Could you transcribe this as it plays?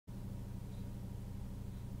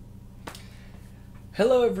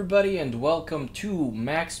Hello everybody and welcome to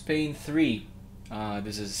Max Payne 3.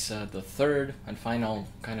 This is the third and final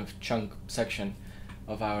kind of chunk section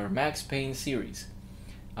of our Max Payne series.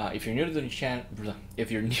 If you're new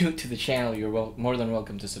to the channel, you're more than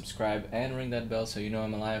welcome to subscribe and ring that bell so you know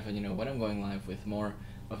I'm alive and you know when I'm going live with more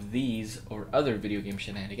of these or other video game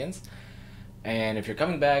shenanigans. And if you're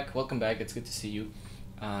coming back, welcome back. It's good to see you.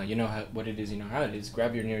 You know what it is, you know how it is.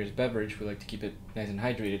 Grab your nearest beverage. We like to keep it nice and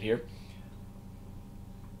hydrated here.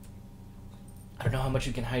 I don't know how much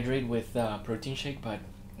you can hydrate with protein shake, but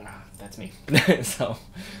that's me. So,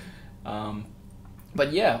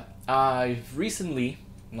 but yeah, I've recently,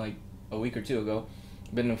 like a week or two ago,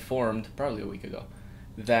 been informed, probably a week ago,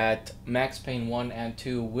 that Max Payne 1 and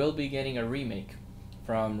 2 will be getting a remake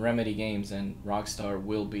from Remedy Games, and Rockstar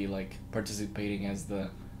will be like participating as the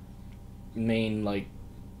main like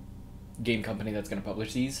game company that's gonna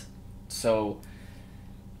publish these. So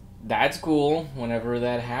that's cool. Whenever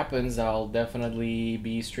that happens, I'll definitely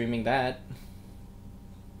be streaming that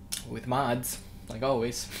with mods, like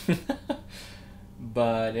always.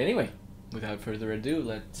 But anyway, without further ado,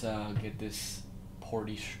 let's get this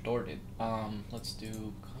party started. Let's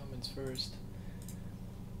do comments first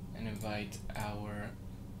and invite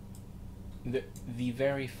the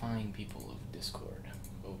very fine people of Discord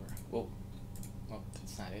over. Whoa, well,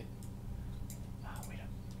 that's not it. Wait up.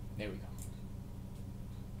 There we go.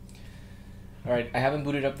 Alright, I haven't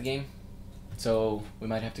booted up the game, so we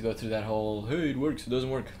might have to go through that whole, hey, it works, it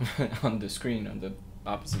doesn't work, on the screen, on the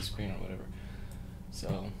opposite screen or whatever.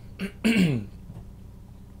 So,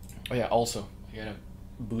 oh yeah, also, I gotta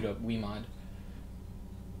boot up WeMod.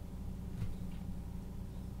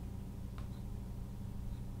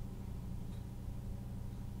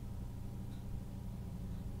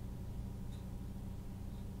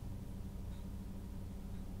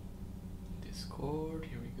 Discord,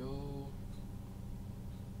 here we go.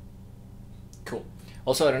 Cool.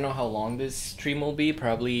 Also, I don't know how long this stream will be.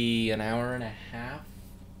 Probably an hour and a half,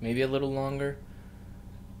 maybe a little longer.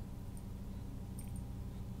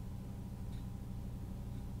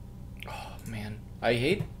 Oh man,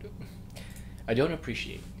 I don't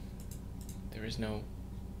appreciate. There is no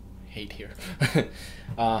hate here.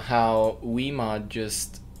 How WeMod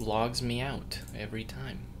just logs me out every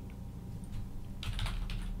time.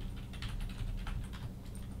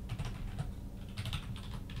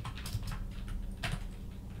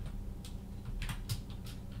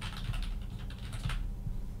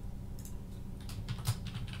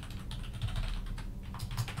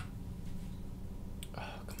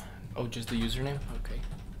 Oh, just the username? Okay.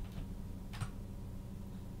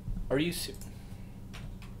 Are you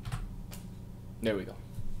There we go.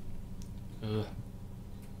 Ugh.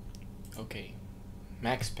 Okay.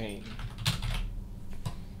 Max Payne.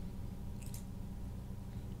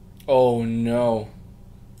 Oh no.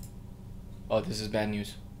 Oh, this is bad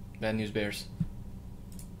news. Bad news bears.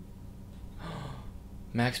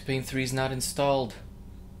 Max Payne 3 is not installed.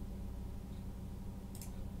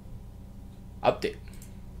 Update.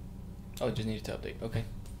 Oh, it just needed to update. Okay.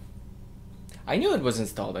 I knew it was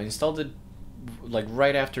installed. I installed it like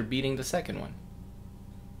right after beating the second one.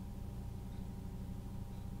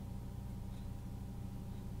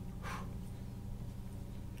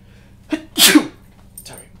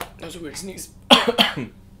 Sorry, that was a weird sneeze.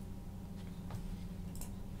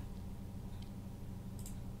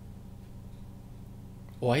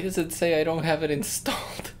 Why does it say I don't have it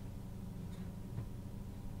installed?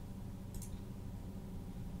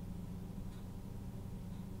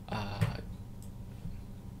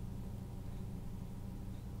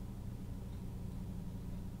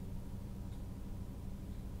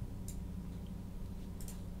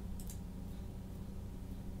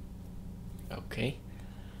 Okay.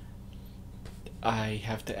 I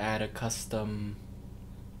have to add a custom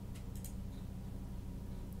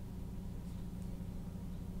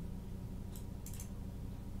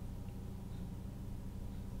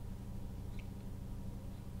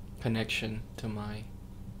connection to my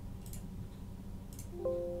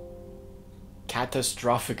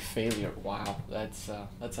catastrophic failure. Wow, that's a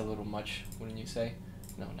little much, wouldn't you say?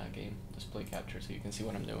 No, not game. Display capture so you can see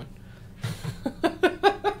what I'm doing.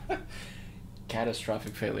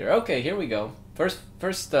 Catastrophic failure. Okay, here we go.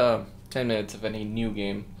 First 10 minutes of any new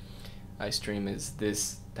game I stream is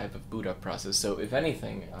this type of boot up process. So if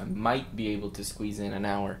anything, I might be able to squeeze in an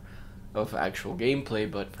hour of actual gameplay,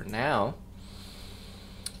 but for now,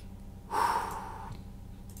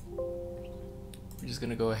 we're just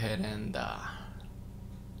gonna go ahead and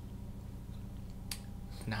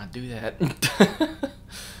not do that.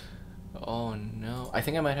 Oh no, I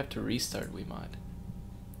think I might have to restart WeMod.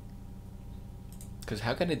 Because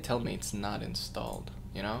how can it tell me it's not installed,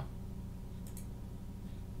 you know?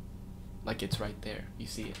 Like it's right there. You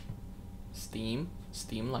see it. Steam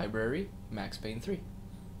library, Max Payne 3.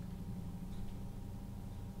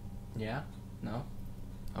 Yeah? No?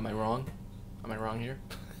 Am I wrong? Am I wrong here?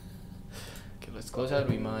 Okay, let's close out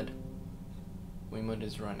Wemod. Wemod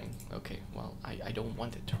is running. Okay, well, I don't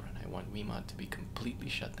want it to run. I want Wemod to be completely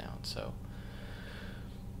shut down, so...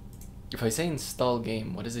 If I say install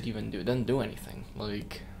game, what does it even do? It doesn't do anything.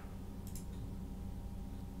 Like...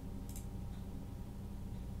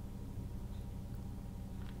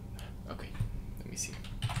 Okay, let me see.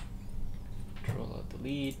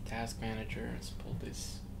 Control-Alt-Delete, Task Manager. Let's pull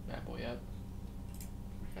this bad boy up.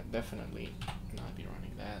 I'll definitely not be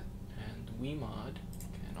running that. And Wemod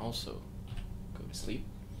can also go to sleep.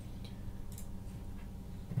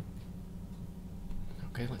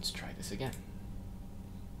 Okay, let's try this again.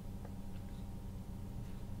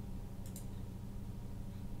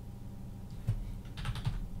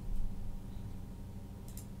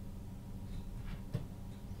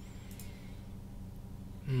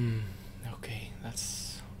 Okay,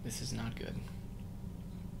 this is not good.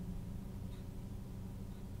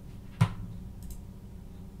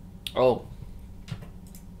 Oh.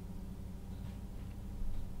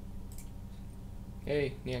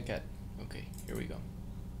 Hey, Neon Cat. Okay, here we go.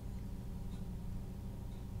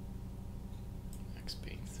 Max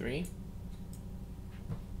Payne 3.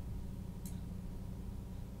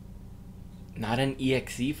 Not an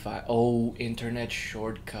exe file. Oh, internet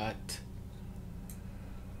shortcut.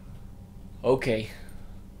 Okay.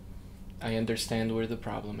 I understand where the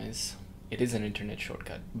problem is. It is an internet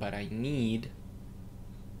shortcut, but I need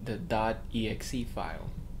the .exe file.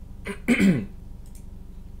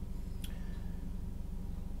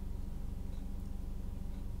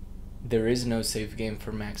 There is no save game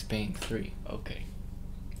for Max Payne 3. Okay.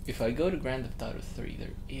 If I go to Grand Theft Auto 3,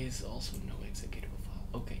 there is also no executable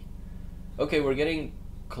file. Okay. Okay, we're getting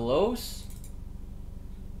close.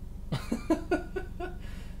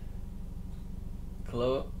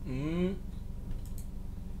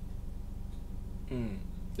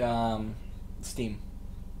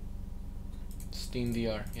 Steam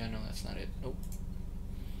VR. Yeah, no, that's not it. Nope.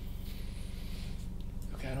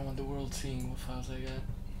 Okay, I don't want the world seeing what files I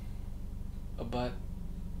got. But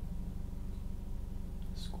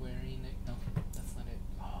Square Enix. No, that's not it.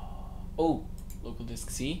 Oh, local disk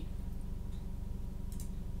C.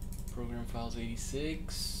 Program files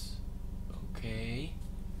 86. Okay.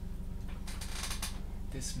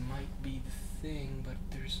 This might be the thing, but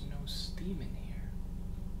there's no Steam in here.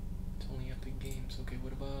 It's only Epic Games. Okay,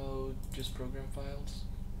 what about just program files?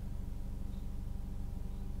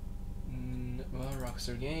 Well,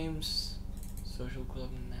 Rockstar Games, Social Club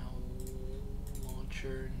Now,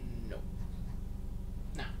 Launcher, no.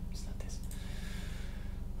 Nah, it's not this.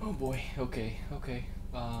 Oh boy, okay. Okay.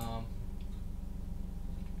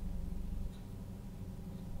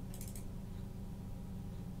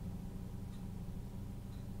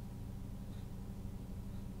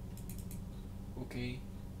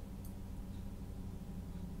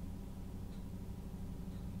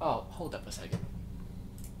 Oh, hold up a second.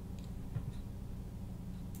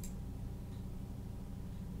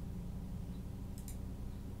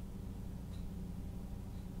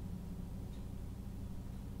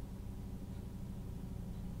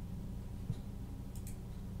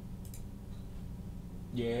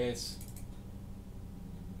 Yes.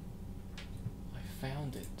 I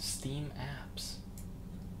found it. Steam apps.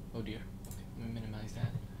 Oh dear. Okay, let me minimize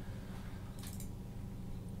that.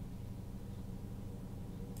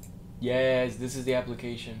 Yes, this is the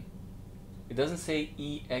application. It doesn't say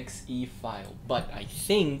exe file, but I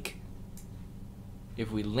think if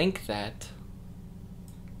we link that,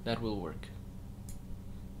 that will work.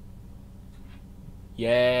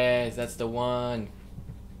 Yes, that's the one.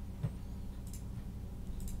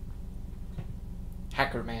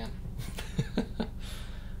 Hacker man.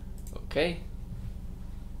 Okay.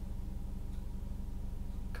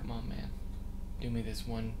 Come on, man. Do me this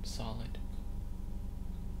one solid.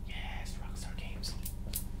 Yes, Rockstar Games.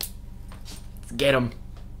 Let's get him.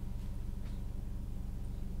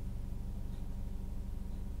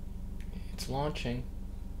 It's launching.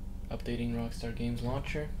 Updating Rockstar Games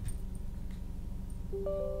launcher.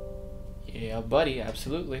 Yeah, buddy,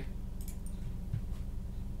 absolutely.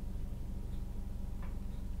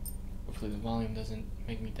 Hopefully the volume doesn't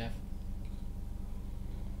make me deaf.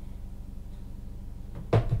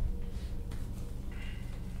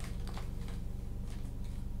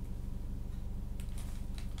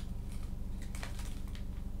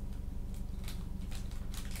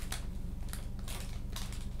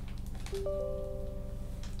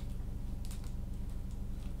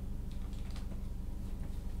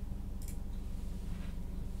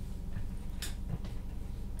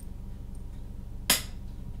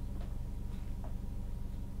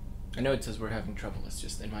 I know it says we're having trouble. It's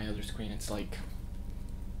just in my other screen. It's like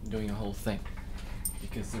doing a whole thing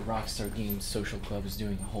because the Rockstar Games Social Club is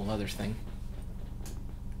doing a whole other thing,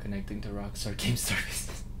 connecting to Rockstar Games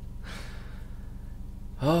services.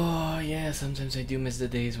 Oh yeah, sometimes I do miss the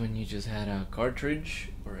days when you just had a cartridge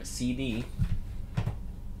or a CD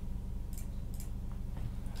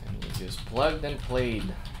and you just plugged and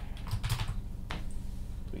played.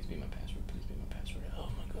 Please be my password, please be my password. Oh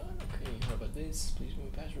my god, okay, how about this? Please be my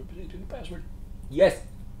password, please be my password. Yes!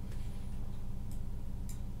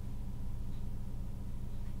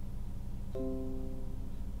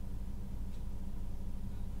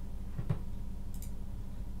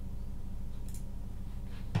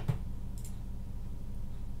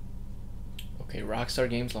 Okay, Rockstar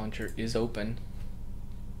Games Launcher is open.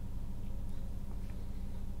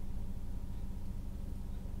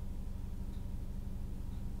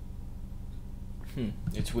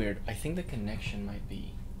 It's weird. I think the connection might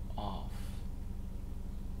be off.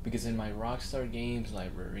 Because in my Rockstar Games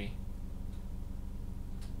library,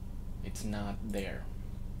 it's not there.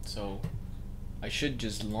 So I should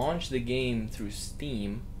just launch the game through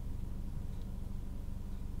Steam.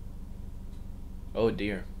 Oh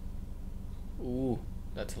dear. Ooh,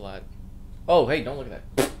 that's a lot. Oh, hey, don't look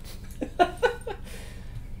at that.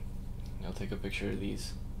 I'll take a picture of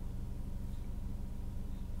these.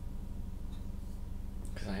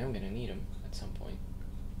 Because I am going to need them at some point.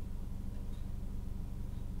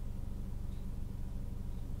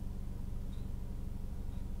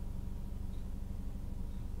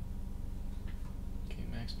 Okay,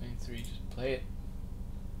 Max Payne 3, just play it.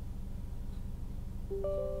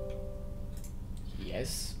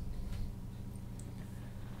 Yes.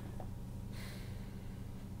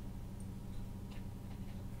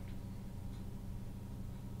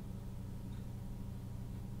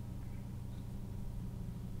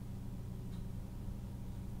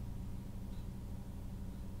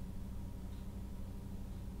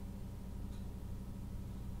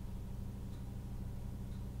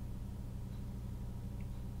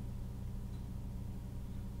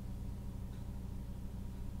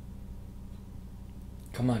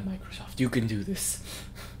 Come on, Microsoft, you can do this.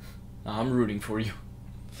 I'm rooting for you.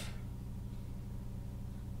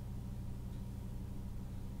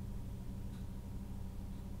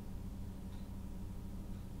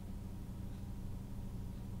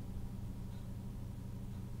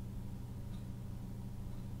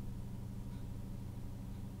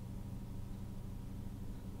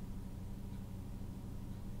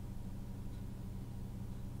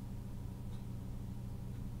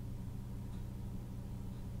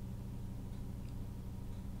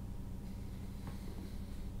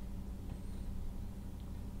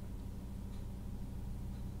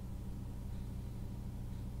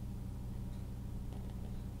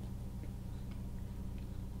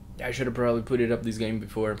 I should have probably put it up this game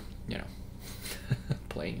before, you know,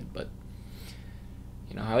 playing it, but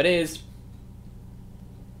you know how it is.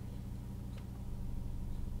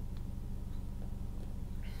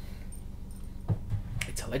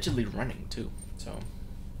 It's allegedly running too, so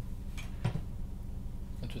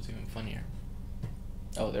that's what's even funnier.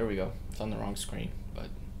 Oh, there we go. It's on the wrong screen, but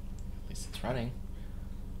at least it's running.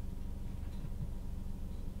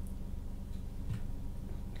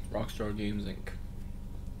 Rockstar Games Inc.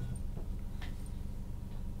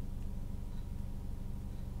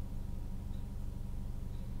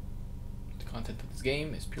 Content of this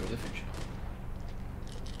game is purely fictional.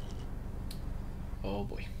 Oh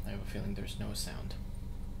boy, I have a feeling there's no sound.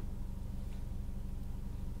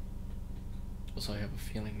 Also, I have a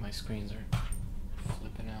feeling my screens are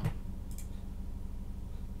flipping out.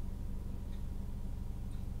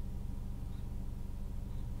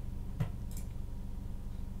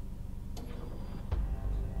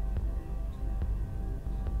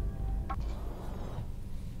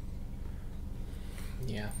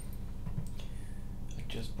 Yeah.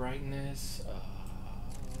 Adjust brightness.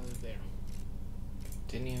 There.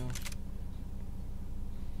 Continue.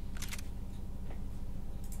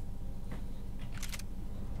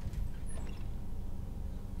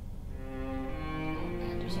 Oh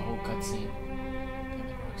man, there's a whole cutscene. Damn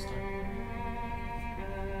it, Rockstar.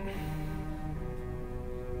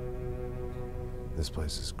 This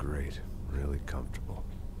place is great. Really comfortable.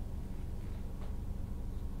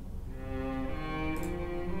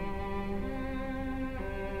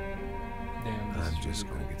 I'm just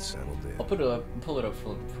gonna get settled in. I'll pull it up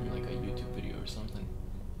from like a YouTube video or something.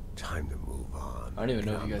 Time to move on. I don't even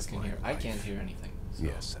know if you guys can hear. I can't hear anything. So.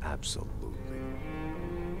 Yes, absolutely.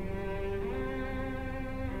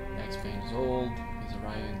 Max Payne is old. He's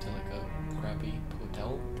arriving to like a crappy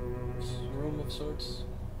hotel room of sorts.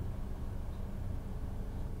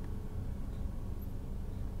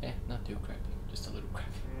 too crappy, just a little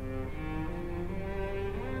crappy.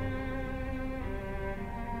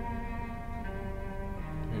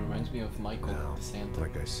 It reminds me of Michael Now, the Santa.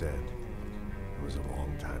 like I said, it was a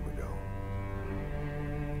long time ago.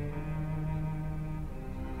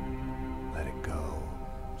 Let it go.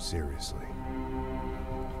 Seriously.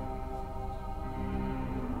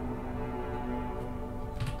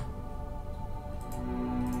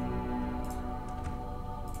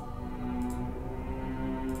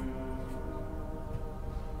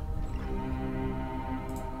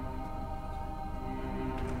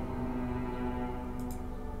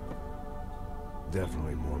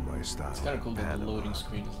 Definitely more my style. It's kind of cool that the Panama. loading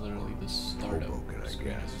screen is literally the start Hoboken, I of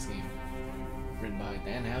screen of guess. this game. Written by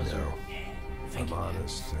Dan Houser. No, Thank I'm you, man.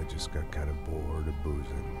 honest. I just got kind of bored of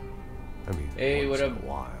boozing. I mean, Hey, once what in up? a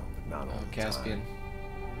while, but not all the Caspian. time.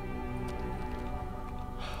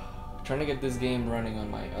 Trying to get this game running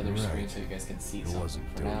on my other You're screen right. so you guys can see It something. wasn't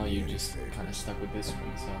For doing now, me you any just favors. kind of stuck with this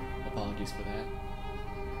screen, so apologies for that.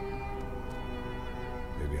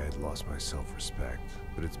 Maybe I'd lost my self-respect,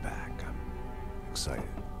 but it's back. I'm excited.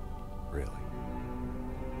 Really.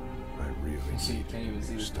 I really So you need can't a even new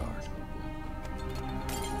see the start.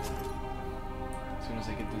 As soon as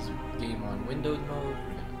I get this game on windowed mode,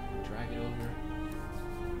 we're gonna drag it over.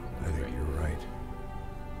 I think Great. you're right.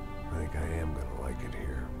 I think I am gonna like it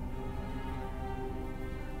here.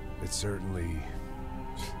 It's certainly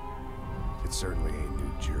ain't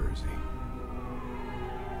New Jersey.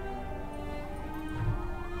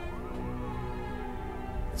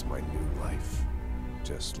 It's my new life,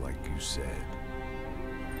 just like you said.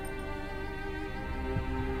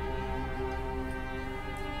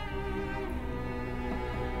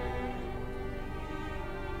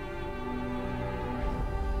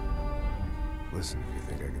 Listen, if you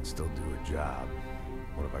think I can still do a job,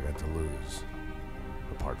 what have I got to lose?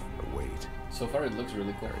 Apart from the weight. So far, it looks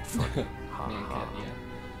really cool. Very funny. Ha Me and ha. Kat,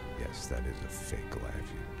 yeah. Yes, that is a fake laugh,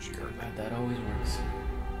 you jerk. That always works.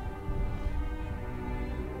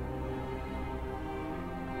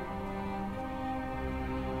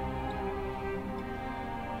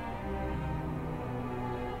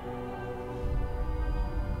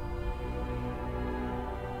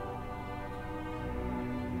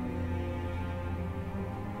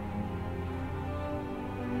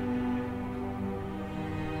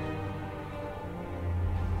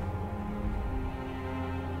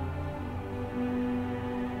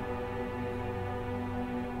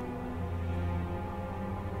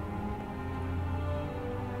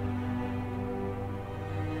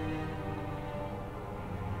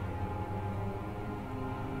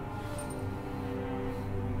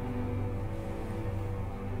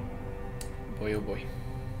 Boy, oh boy.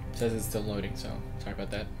 It says it's still loading, so sorry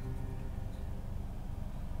about that.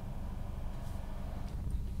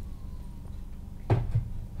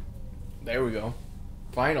 There we go.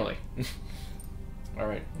 Finally.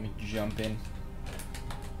 Alright, let me jump in.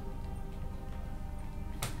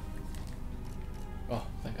 Oh,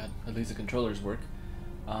 thank God. At least the controllers work.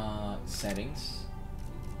 Settings.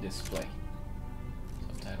 Display.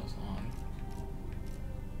 Subtitles on.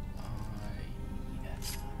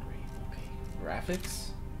 That's not great. Okay. Graphics.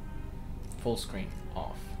 Full screen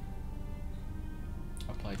off.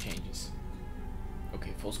 Apply changes.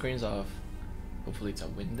 Okay, full screen is off. Hopefully it's a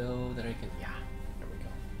window that I can. Yeah, there we go.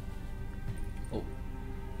 Oh.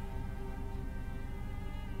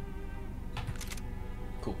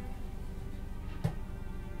 Cool.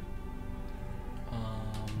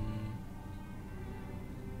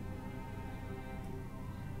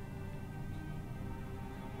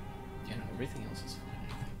 Yeah, no, everything else is fine,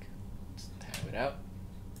 I think. Let's tab it out.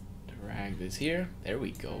 Drag this here. There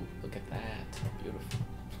we go. Look at that. Beautiful.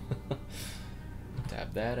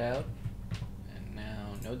 Tab that out. And now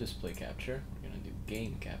no display capture. We're gonna do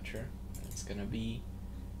game capture. And it's gonna be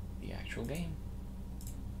the actual game.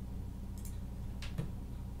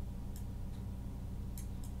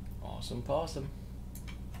 Awesome possum.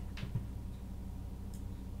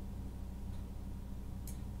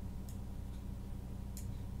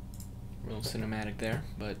 Real cinematic there,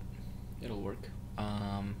 but it'll work.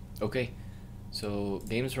 Okay, so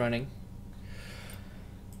game's running.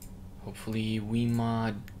 Hopefully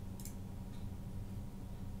WeMod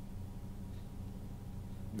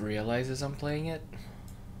realizes I'm playing it.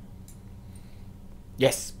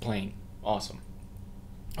 Yes, playing. Awesome.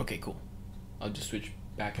 Okay, cool. I'll just switch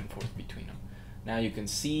back and forth between them. Now you can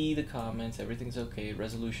see the comments. Everything's okay.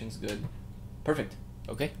 Resolution's good. Perfect.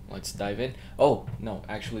 Okay, let's dive in. Oh, no,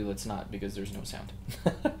 actually let's not because there's no sound.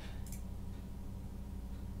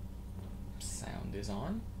 Sound is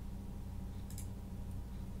on.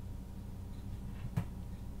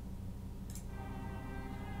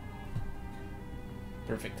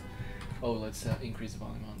 Perfect. Oh, let's increase the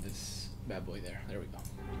volume on this bad boy there. There we go.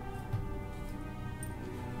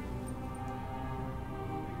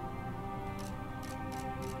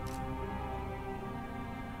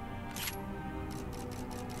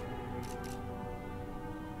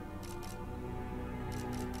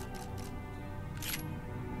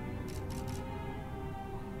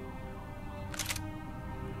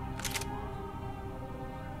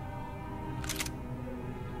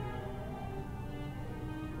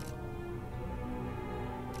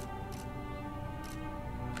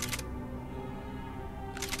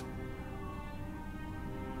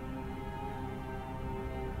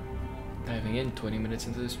 Diving in 20 minutes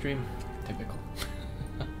into the stream. Typical.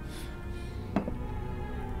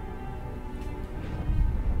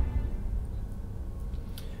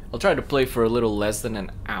 I'll try to play for a little less than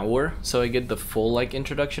an hour so I get the full like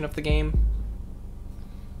introduction of the game.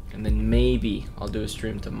 And then maybe I'll do a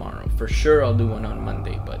stream tomorrow. For sure I'll do one on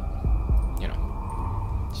Monday, but you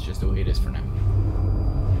know, it's just the way it is for now.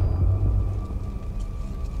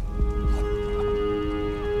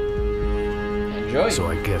 Enjoy. So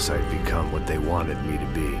I guess I've become what they wanted me to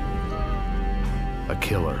be. A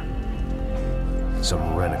killer.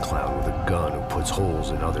 Some rent-a-clown with a gun who puts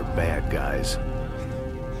holes in other bad guys.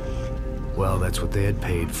 Well, that's what they had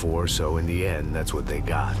paid for, so in the end, that's what they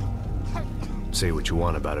got. Say what you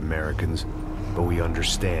want about Americans, but we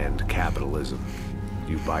understand capitalism.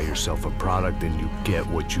 You buy yourself a product and you get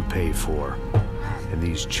what you pay for. And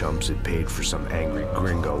these chumps had paid for some angry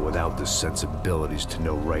gringo without the sensibilities to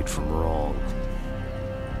know right from wrong.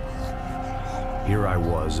 Here I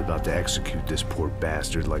was, about to execute this poor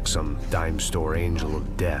bastard like some dime store angel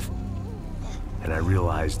of death. And I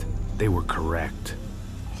realized they were correct.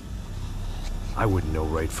 I wouldn't know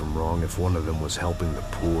right from wrong if one of them was helping the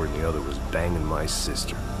poor and the other was banging my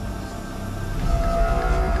sister.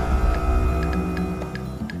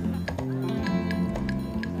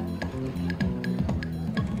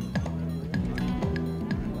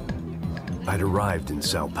 I'd arrived in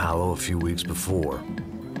Sao Paulo a few weeks before.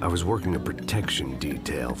 I was working a protection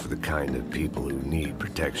detail for the kind of people who need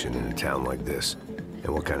protection in a town like this.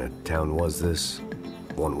 And what kind of town was this?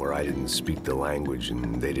 One where I didn't speak the language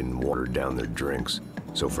and they didn't water down their drinks.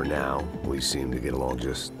 So for now, we seemed to get along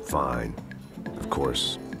just fine. Of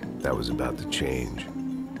course, that was about to change.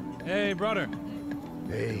 Hey, brother.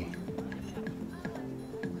 Hey.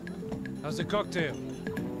 How's the cocktail?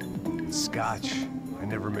 Scotch. I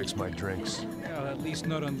never mix my drinks. Well, at least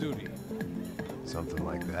not on duty. Something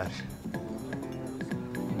like that.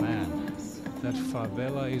 Man, that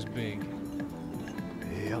favela is big.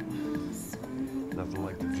 Yep. Nothing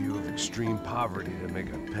like the view of extreme poverty to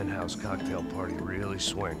make a penthouse cocktail party really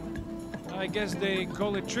swing. I guess they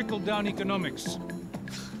call it trickle-down economics.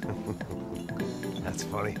 That's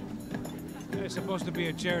funny. It's supposed to be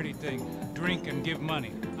a charity thing. Drink and give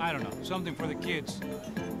money. I don't know, something for the kids.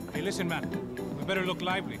 Hey, listen, man. We better look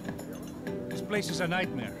lively. This place is a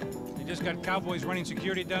nightmare. They just got cowboys running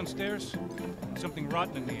security downstairs. Something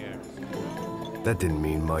rotten in the air. That didn't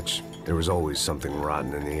mean much. There was always something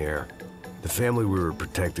rotten in the air. The family we were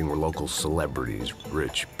protecting were local celebrities,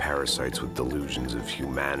 rich parasites with delusions of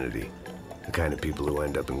humanity. The kind of people who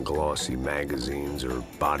end up in glossy magazines or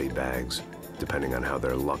body bags, depending on how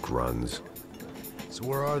their luck runs. So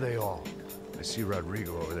where are they all? I see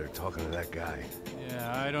Rodrigo over there talking to that guy.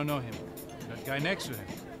 Yeah, I don't know him. That guy next to him.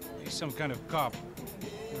 He's some kind of cop.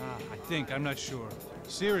 I think, I'm not sure.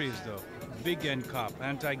 Serious, though. Big N cop,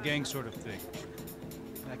 anti-gang sort of thing.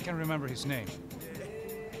 I can't remember his name.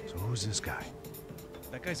 So who's this guy?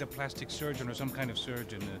 That guy's a plastic surgeon or some kind of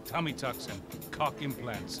surgeon. Tummy tucks and cock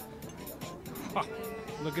implants. Ha!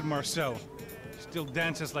 Look at Marcel. Still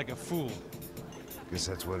dances like a fool. Guess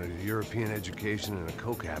that's what a European education and a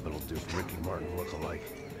coke habit will do for Ricky Martin look-alike.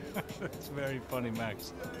 That's very funny,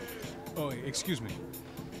 Max. Oh, excuse me.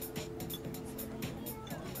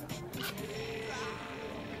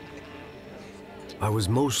 I was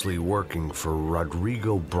mostly working for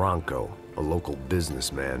Rodrigo Branco, a local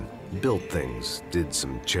businessman. Built things, did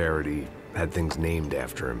some charity, had things named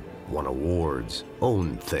after him, won awards,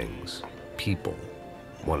 owned things, people.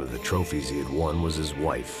 One of the trophies he had won was his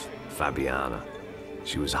wife, Fabiana.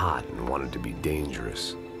 She was hot and wanted to be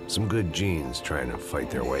dangerous. Some good genes trying to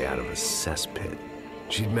fight their way out of a cesspit.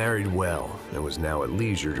 She'd married well and was now at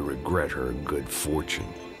leisure to regret her good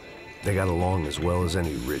fortune. They got along as well as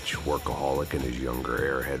any rich workaholic and his younger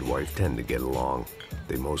airhead wife tend to get along.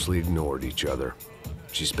 They mostly ignored each other.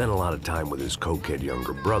 She spent a lot of time with his cokehead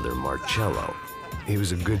younger brother, Marcello. He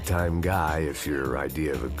was a good-time guy if your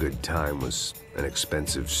idea of a good time was an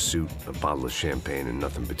expensive suit, a bottle of champagne, and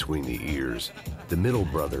nothing between the ears. The middle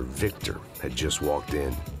brother, Victor, had just walked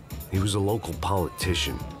in. He was a local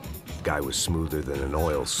politician. Guy was smoother than an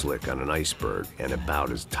oil slick on an iceberg and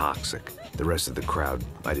about as toxic. The rest of the crowd,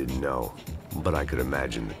 I didn't know, but I could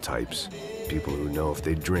imagine the types. People who know if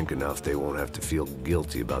they drink enough, they won't have to feel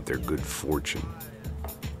guilty about their good fortune.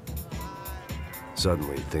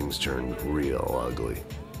 Suddenly, things turned real ugly.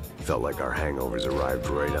 Felt like our hangovers arrived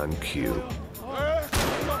right on cue.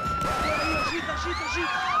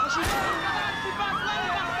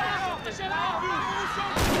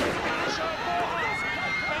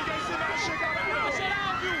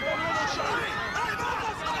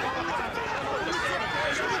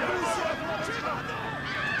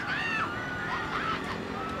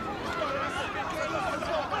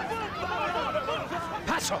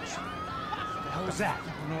 Passos! What the hell was that? I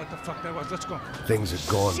don't know what the fuck that was. Let's go. Things had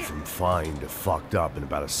gone from fine to fucked up in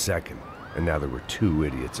about a second, and now there were two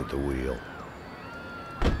idiots at the wheel.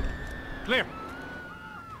 Clear.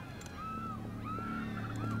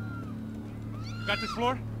 Got this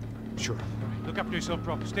floor? Sure. Look after yourself,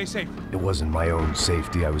 bro. Stay safe. It wasn't my own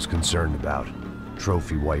safety I was concerned about,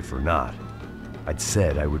 trophy wife or not. I'd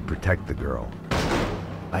said I would protect the girl.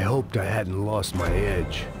 I hoped I hadn't lost my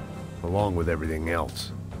edge, along with everything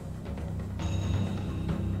else.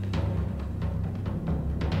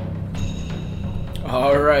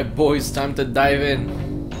 Alright, boys, time to dive in.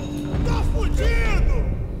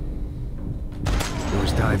 It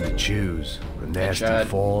was time to choose, a nasty shot.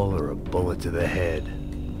 fall or a bullet to the head.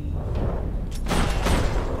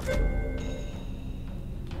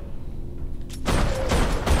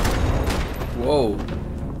 Whoa.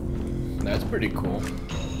 That's pretty cool.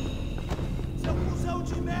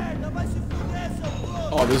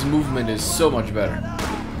 Oh, this movement is so much better.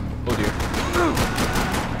 Oh dear.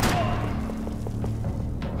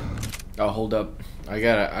 Oh, hold up. I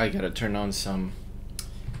gotta turn on some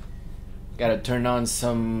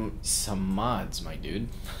mods, my dude.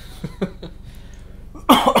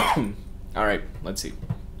 Alright, let's see.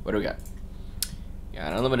 What do we got?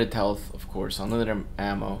 Got unlimited health, of course. Unlimited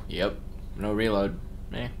ammo. Yep. No reload.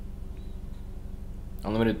 Eh.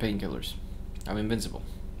 Unlimited painkillers. I'm invincible.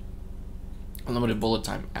 Unlimited bullet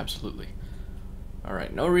time. Absolutely.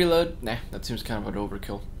 Alright, no reload. Nah, that seems kind of an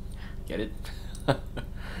overkill. Get it?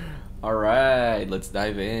 Alright, let's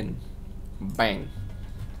dive in. Bang.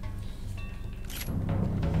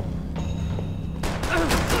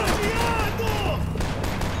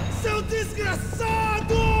 Seu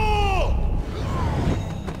desgraçado!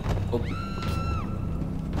 Oh.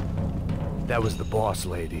 That was the boss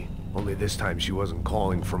lady. Only this time she wasn't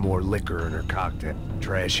calling for more liquor in her cocktail.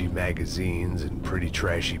 Trashy magazines and pretty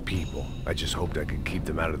trashy people. I just hoped I could keep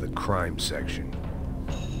them out of the crime section.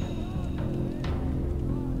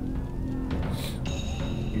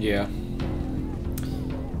 Yeah.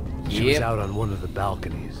 She was out on one of the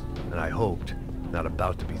balconies, and I hoped, not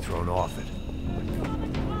about to be thrown off it.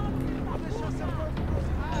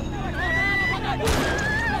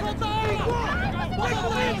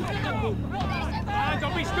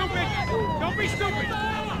 Don't be stupid! Don't be stupid!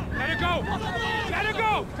 Let her go! Let her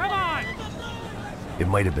go! Come on! It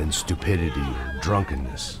might have been stupidity or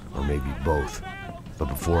drunkenness, or maybe both. But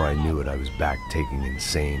before I knew it, I was back taking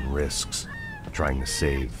insane risks, trying to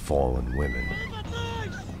save fallen women.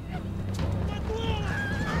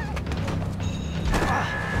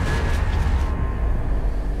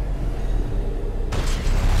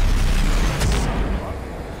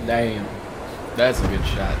 Damn. That's a good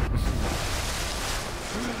shot.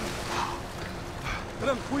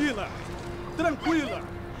 Tranquila! Tranquila!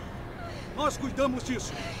 Nós cuidamos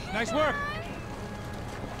disso. Nice work!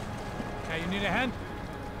 Okay, you need a hand?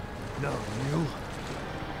 No, you?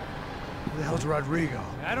 Who the hell's Rodrigo?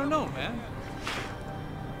 I don't know, man.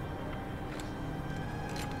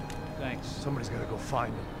 Thanks. Somebody's gotta go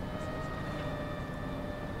find him.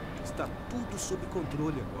 Está tudo sob controle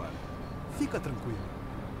agora. Fica tranquilo.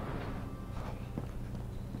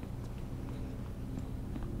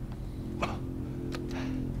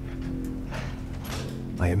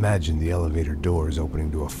 I imagined the elevator doors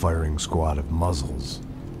opening to a firing squad of muzzles.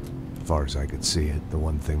 As far as I could see it, the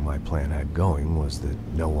one thing my plan had going was that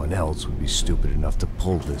no one else would be stupid enough to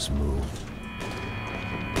pull this move.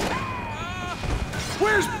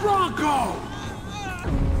 Where's Bronco?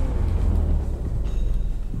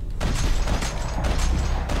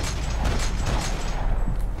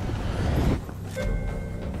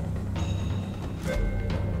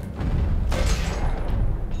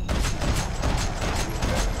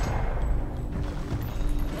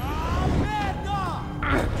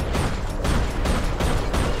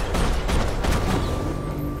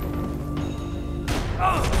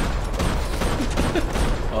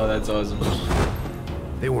 Oh, that's awesome.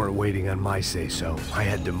 weren't waiting on my say-so. I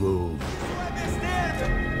had to move.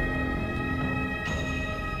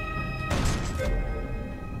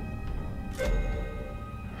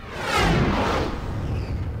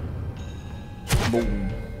 Boom.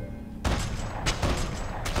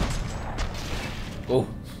 Oh.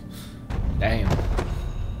 Damn.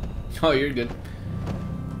 Oh, you're good.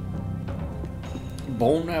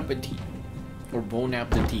 Bon appetit. Or bon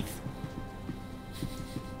appetit.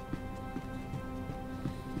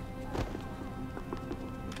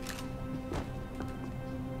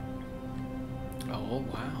 Oh,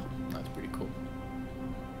 wow. That's pretty cool.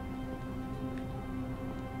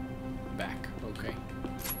 Back. Okay.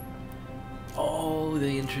 Oh,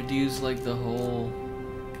 they introduced like the whole...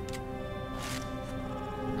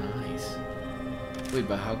 Nice. Wait,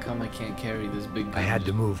 but how come I can't carry this big gun? I had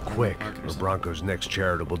to move quick, or Bronco's next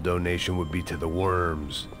charitable donation would be to the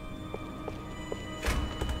worms.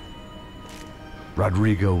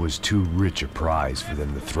 Rodrigo was too rich a prize for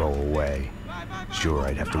them to throw away. Sure,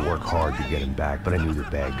 I'd have to work hard to get him back, but I knew the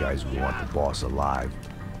bad guys would want the boss alive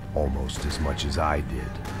almost as much as I did.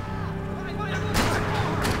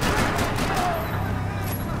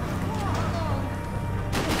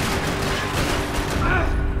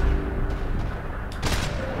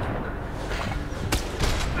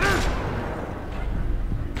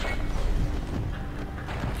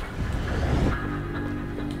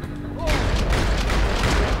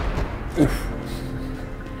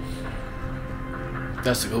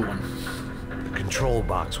 That's a good one. The control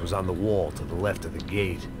box was on the wall to the left of the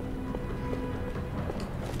gate.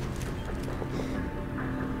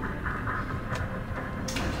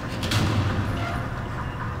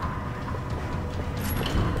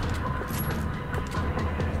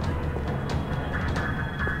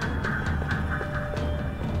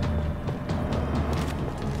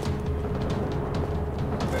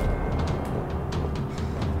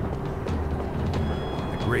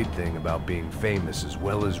 The great thing about being famous as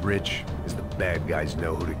well as rich is the bad guys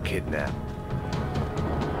know who to kidnap.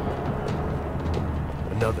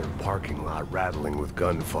 Another parking lot rattling with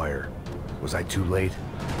gunfire. Was I too late?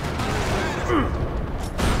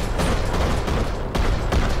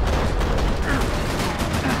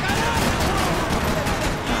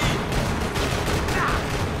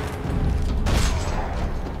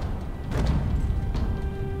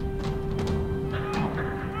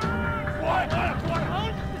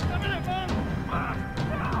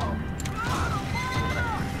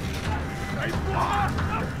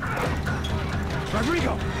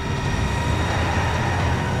 Rodrigo!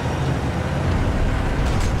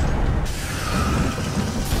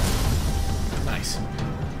 Nice.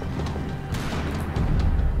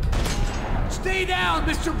 Stay down,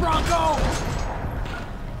 Mr. Bronco!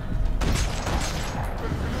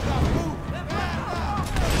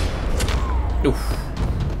 Oof.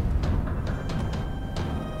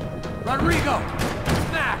 Rodrigo!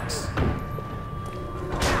 Max!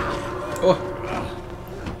 Oh.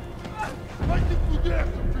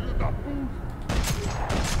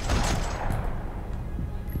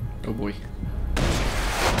 Oh boy.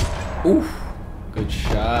 Oof. Good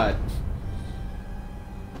shot.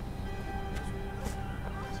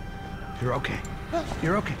 You're okay.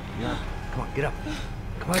 You're okay. Yeah. Come on, get up.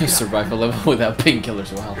 Come on, get up. Survival level without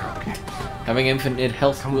painkillers. Wow. Okay. Having infinite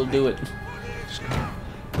health will do it. Just come.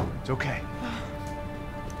 It's okay.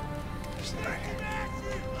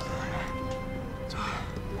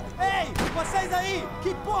 Ei, vocês aí!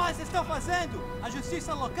 Que porra vocês estão fazendo? A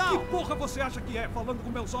justiça local? Que porra você acha que é, falando com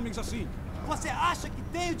meus homens assim? Você acha que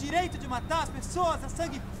tem o direito de matar as pessoas a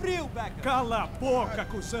sangue frio, Becker? Cala a boca,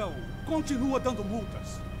 cuzão! Continua dando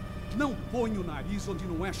multas. Não põe o nariz onde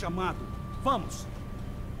não é chamado. Vamos!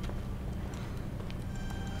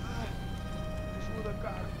 Ajuda,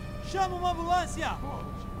 cara. Chama uma ambulância!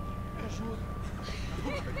 Me ajuda.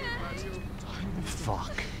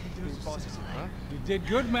 Fuck. You did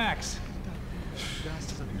good, Max.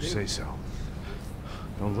 You say so.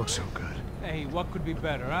 Don't look so good. Hey, what could be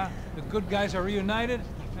better, huh? The good guys are reunited,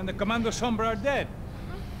 and the Commando Sombra are dead.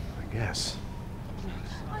 I guess.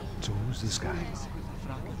 So who's this guy?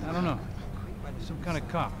 I don't know. Some kind of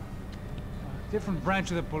cop. Different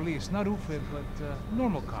branch of the police. Not UFE, but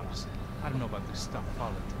normal cops. I don't know about this stuff.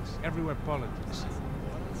 Politics. Everywhere politics.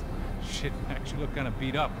 Shit, Max, you look kind of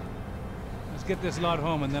beat up. Let's get this lot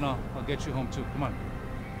home, and then I'll get you home too. Come on.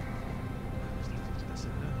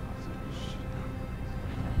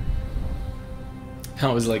 I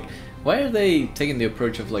was like, why are they taking the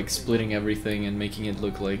approach of like splitting everything and making it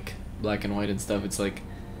look like black and white and stuff? It's like,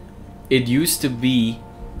 it used to be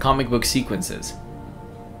comic book sequences.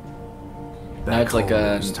 Now it's like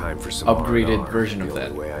an upgraded version of that. The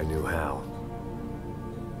only way I knew how.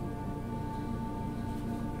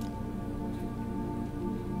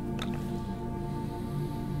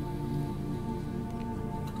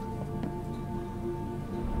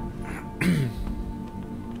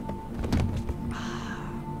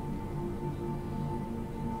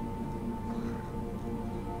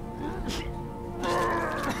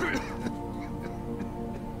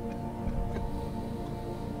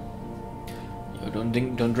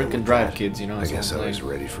 Don't drink and drive, kids. You know. I guess I was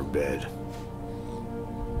ready for bed.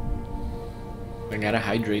 I gotta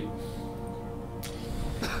hydrate.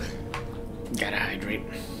 Gotta hydrate.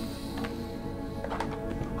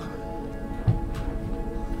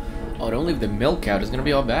 Oh, don't leave the milk out. It's gonna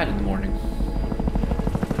be all bad in the morning.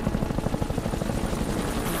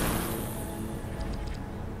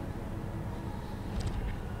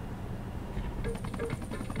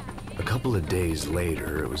 A couple of days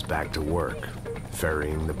later, it was back to work,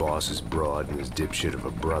 ferrying the boss's broad and his dipshit of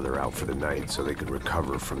a brother out for the night so they could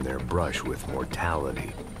recover from their brush with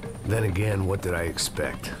mortality. Then again, what did I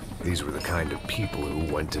expect? These were the kind of people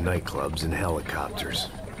who went to nightclubs in helicopters.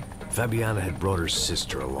 Fabiana had brought her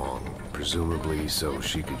sister along, presumably so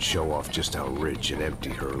she could show off just how rich and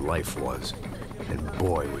empty her life was. And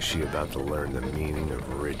boy, was she about to learn the meaning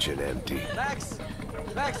of rich and empty. Max!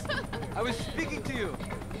 Max! I was speaking to you.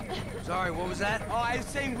 Sorry, what was that? Oh, I was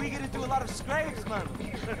saying we get into a lot of scrapes, man.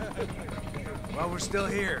 Well, we're still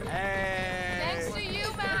here. Hey! Thanks to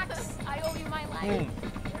you, Max. I owe you my life. Boom.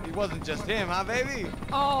 It wasn't just him, huh, baby?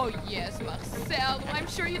 Oh, yes, Marcel. I'm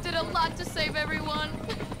sure you did a lot to save everyone.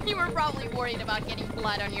 You were probably worried about getting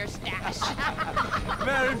blood on your stash.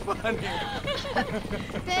 Very funny.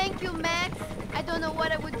 Thank you, Max. I don't know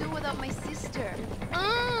what I would do without my sister.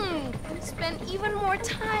 You'd spend even more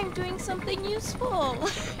time doing something useful.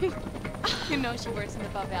 You know she works in the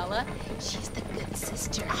favela. She's the good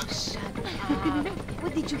sister. Oh, shut up.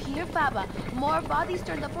 What did you hear, Baba? More bodies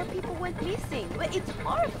turned up where people went missing. But it's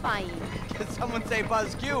horrifying. Did someone say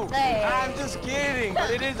Buzz Q? Hey. I'm just kidding,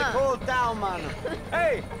 but it is a cool town, man.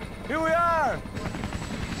 Hey, here we are.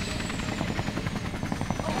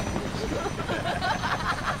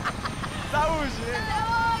 Saúde.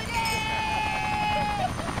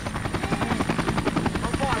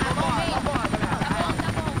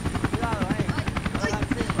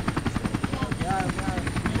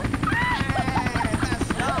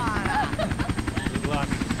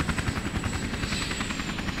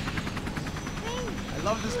 I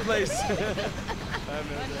love this place.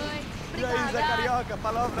 E aí, Zé Carioca,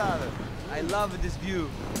 palavra. I love this view.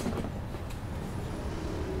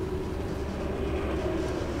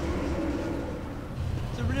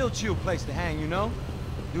 It's a real chill place to hang, you know?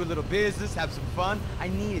 Do a little business, have some fun. I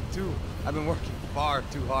need it too. I've been working far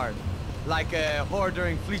too hard. Like a whore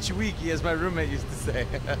during Fleechy Weeky, as my roommate used to say.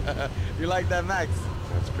 You like that, Max?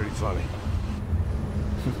 That's pretty funny.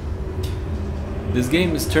 This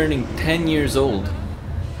game is turning 10 years old.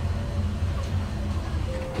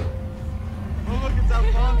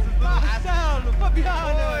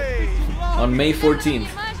 On May 14th.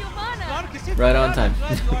 Right on time.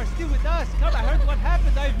 You are still with us. Come, I heard what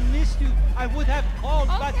happened. I've missed you. I would have called,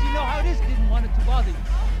 but you know how it is. Didn't want it to bother you.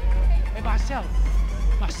 Hey, Marcel,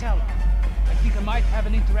 I think I might have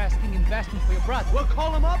an interesting investment for your brother. Well,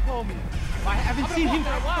 call him up, homie. I haven't seen him for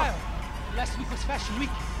a while. Last week was Fashion Week.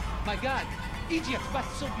 My God, Egypt, but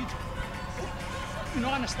so beautiful. You know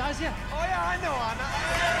Anastasia? Oh yeah, I know Anna.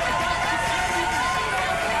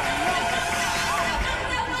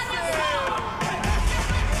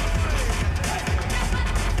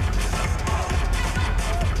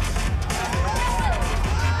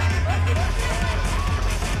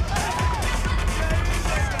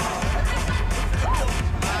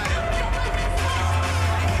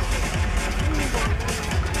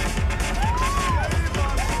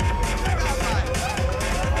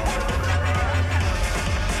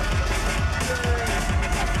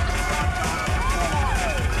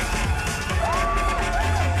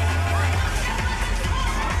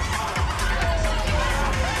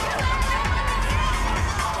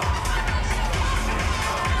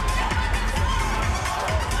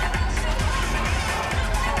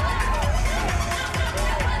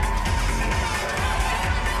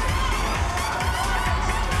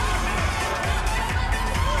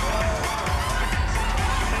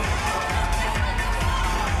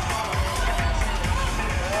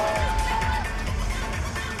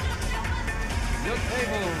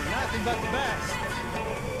 Nothing but the best.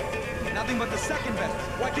 Nothing but the second best.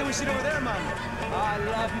 Why can't we sit over there, man? I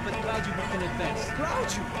love you, but Claudio working at best.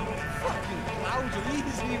 Claudio? Fucking Claudio, he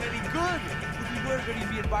isn't even any good. If he were good, he'd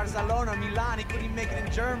be in Barcelona, Milan. He couldn't even make it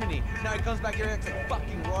in Germany. Now he comes back here and acts like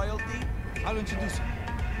fucking royalty. I'll introduce you.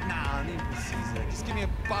 Nah, nem precisa. Just give me a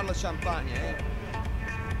bottle of champagne, eh?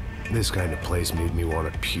 This kind of place made me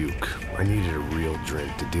want to puke. I needed a real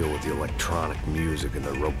drink to deal with the electronic music and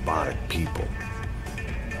the robotic people.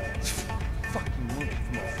 Fucking monkey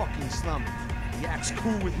from a fucking slum. He acts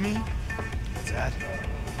cool with me. What's that?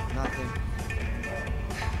 Nothing.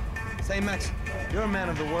 Say, Max, you're a man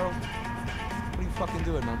of the world. What are you fucking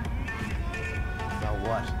doing, man? About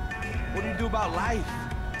what? What do you do about life?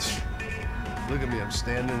 Look at me, I'm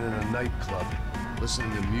standing in a nightclub,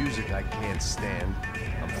 listening to music I can't stand.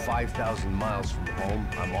 I'm 5,000 miles from home,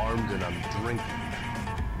 I'm armed and I'm drinking.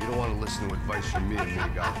 You don't want to listen to advice from me,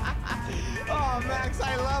 amigo. Oh, Max,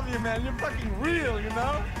 I love you, man. You're fucking real, you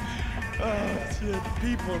know? Oh, shit,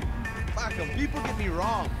 people. Fuck them. People get me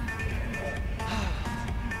wrong.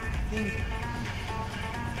 I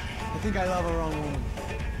think I love a wrong woman.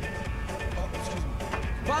 Oh, excuse me.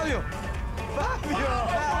 Fabio! Fabio!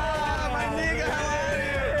 Ah, my nigga, how are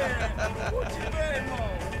you? What you been, Mo?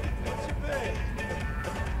 What you been?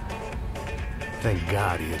 Thank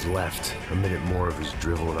God he had left. A minute more of his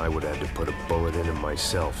drivel and I would have had to put a bullet in him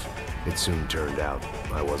myself. It soon turned out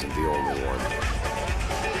I wasn't the only one.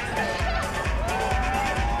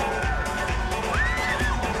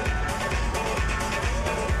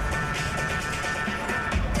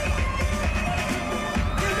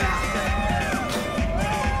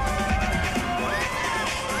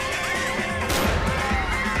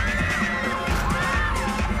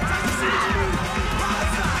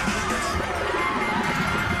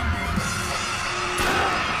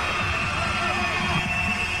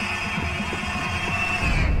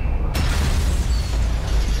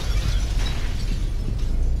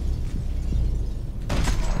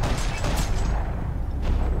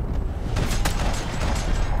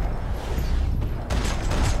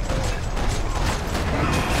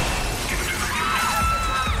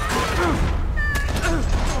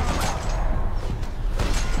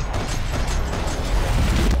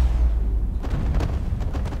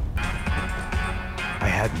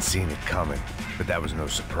 Seen it coming, but that was no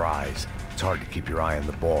surprise. It's hard to keep your eye on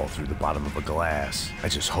the ball through the bottom of a glass. I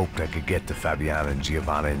just hoped I could get to Fabiana and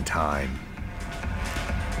Giovanna in time.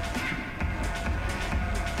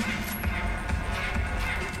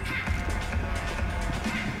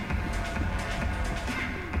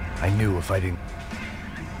 I knew if I didn't...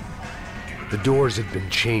 The doors had been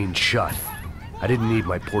chained shut. I didn't need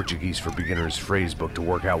my Portuguese for Beginners phrase book to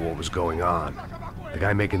work out what was going on. The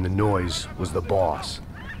guy making the noise was the boss.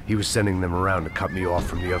 He was sending them around to cut me off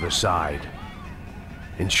from the other side.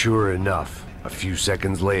 And sure enough, a few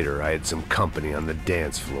seconds later, I had some company on the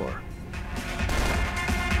dance floor.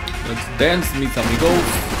 Let's dance, mis amigos.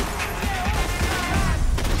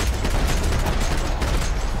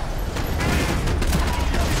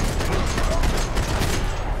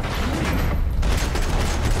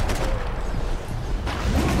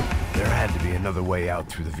 There had to be another way out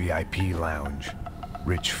through the VIP lounge.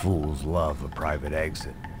 Rich fools love a private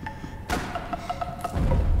exit.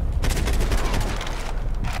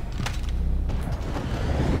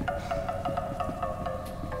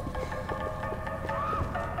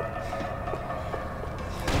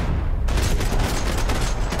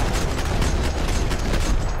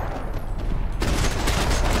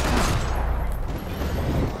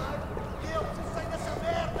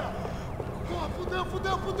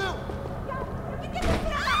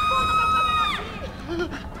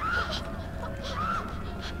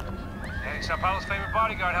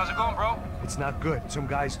 It's not good. Some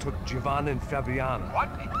guys took Giovanna and Fabiana. What?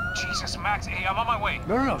 Jesus, Max. Hey, I'm on my way.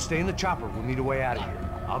 No. Stay in the chopper. We'll need a way out of here.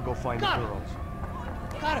 I'll go find the girls.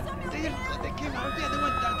 Got it. They came out there. They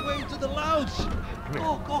went that way into the lounge. Come here.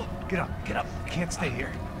 Go. Get up. You can't stay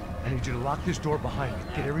here. I need you to lock this door behind me.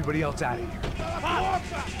 Get everybody else out of here.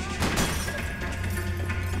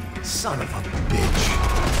 Son of a bitch.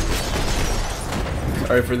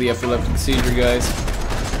 Sorry for the epileptic seizure, guys.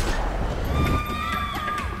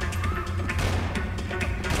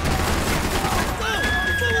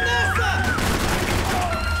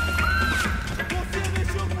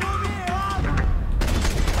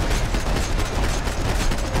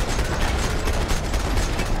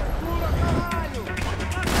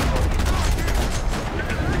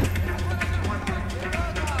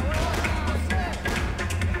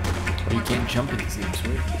 You can't jump in these games,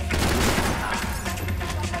 right?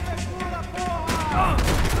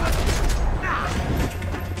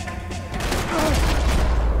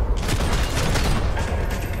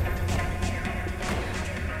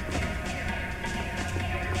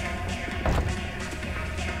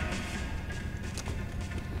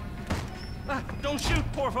 Don't shoot,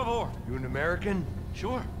 por favor. You an American?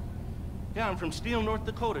 Sure. Yeah, I'm from Steele, North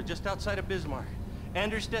Dakota, just outside of Bismarck.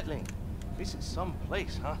 Anders Stetling. This is some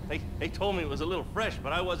place, huh? They told me it was a little fresh,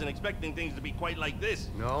 but I wasn't expecting things to be quite like this.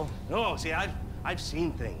 No? No, see, I've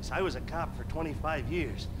seen things. I was a cop for 25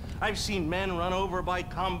 years. I've seen men run over by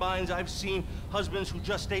combines. I've seen husbands who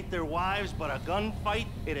just ate their wives, but a gunfight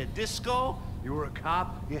at a disco. You were a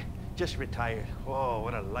cop? Yeah, just retired. Oh,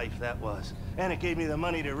 what a life that was. And it gave me the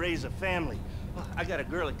money to raise a family. I got a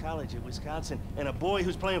girl at college at Wisconsin and a boy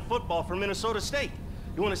who's playing football for Minnesota State.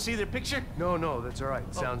 You want to see their picture? No, that's all right.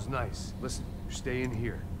 Sounds nice. Listen, stay in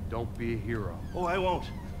here. Don't be a hero. Oh, I won't.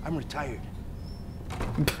 I'm retired.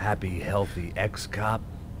 Happy, healthy ex-cop?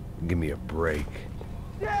 Give me a break.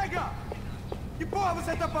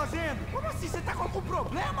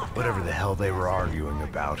 Whatever the hell they were arguing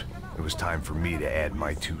about, it was time for me to add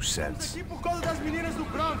my 2 cents. They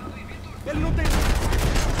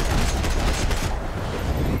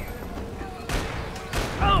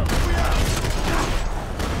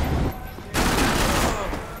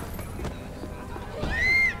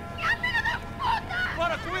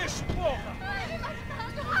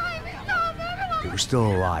were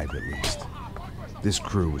still alive, at least. This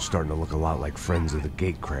crew was starting to look a lot like friends of the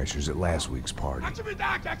gatecrashers at last week's party.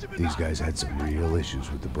 These guys had some real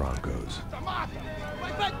issues with the Broncos.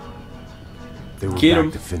 They were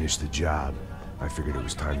back to finish the job. I figured it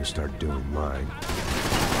was time to start doing mine.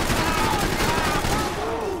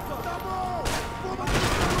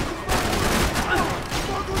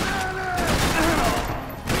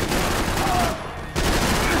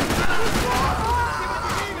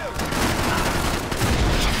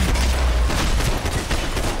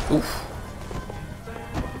 Oof.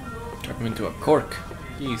 Turn him into a cork.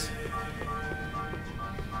 Jeez.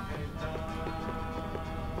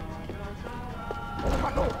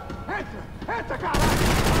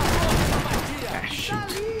 Ah, shoot.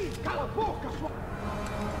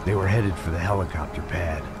 They were headed for the helicopter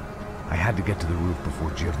pad. I had to get to the roof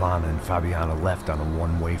before Giovanna and Fabiana left on a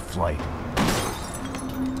one-way flight.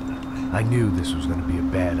 I knew this was going to be a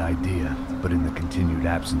bad idea, but in the continued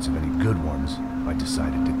absence of any good ones, I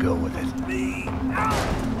decided to go with it.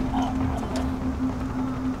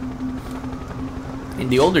 In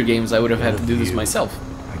the older games, I would have had to do this myself.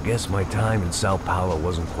 I guess my time in Sao Paulo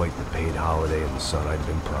wasn't quite the paid holiday in the sun I'd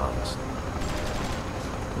been promised.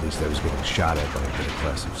 At least I was getting shot at by a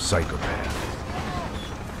middle-class psychopath.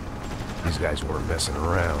 These guys weren't messing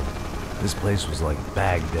around. This place was like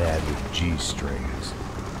Baghdad with G-strings.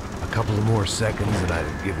 A couple of more seconds and I'd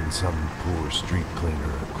have given some poor street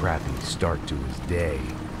cleaner a crappy start to his day.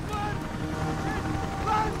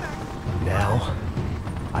 Now,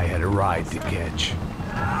 I had a ride to catch.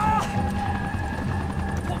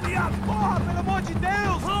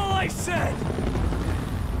 All I said!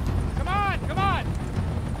 Come on!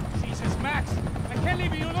 Jesus, Max, I can't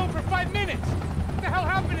leave you alone for 5 minutes! What the hell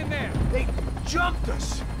happened in there? They jumped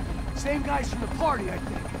us. Same guys from the party, I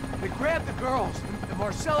think. They grabbed the girls, and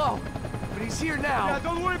Marcelo, but he's here now. Yeah,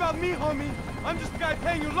 don't worry about me, homie. I'm just a guy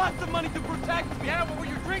paying you lots of money to protect me. Yeah, but were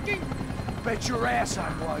you drinking? Bet your ass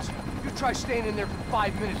I was. You try staying in there for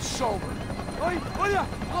 5 minutes sober. Oi,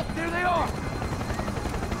 look, there they are.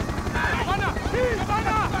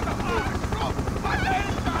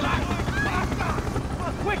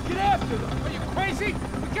 Quick, get after them! Are you crazy?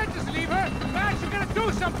 We can't just leave her! Max, you gotta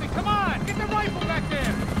do something! Come on! Get the rifle back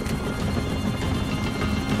there!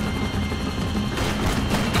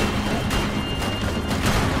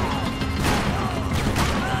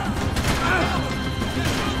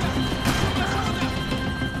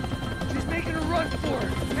 She's making a run for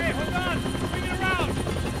it. Hey, hold on! Bring it around!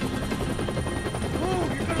 Move,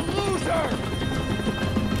 you're gonna lose her!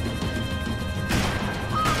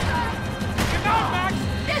 Get out, Max!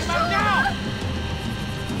 Get him out now!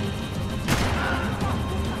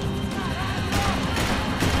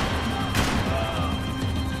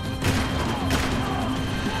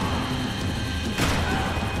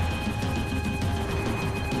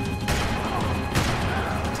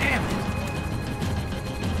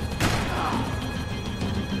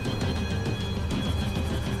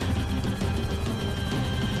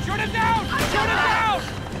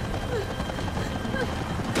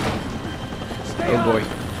 Oh boy.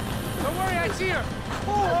 Don't worry, I see her.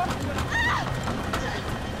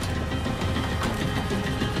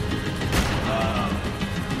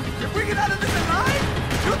 If we get out of this alive,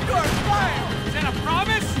 you are fire! Is that a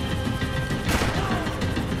promise?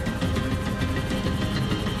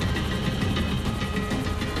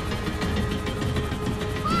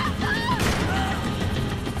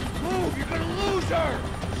 Move, you're gonna lose her!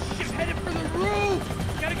 She's headed for the roof!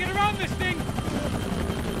 Gotta get around this thing!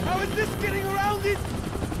 How is this getting around it?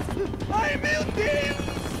 I'm Deus!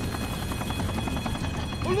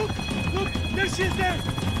 Oh, look! There she is there!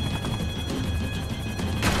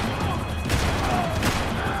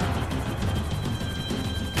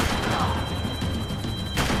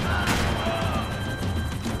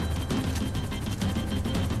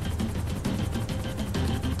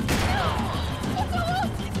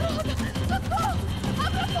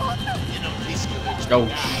 Oh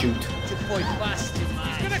shoot.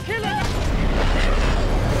 He's gonna kill her!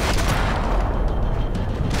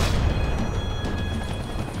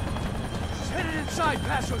 inside,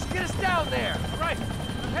 Passos. Get us down there. All right,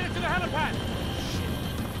 I'm headed to the helipad.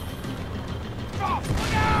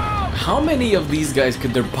 Look out! How many of these guys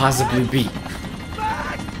could there possibly be?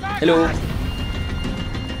 Hello.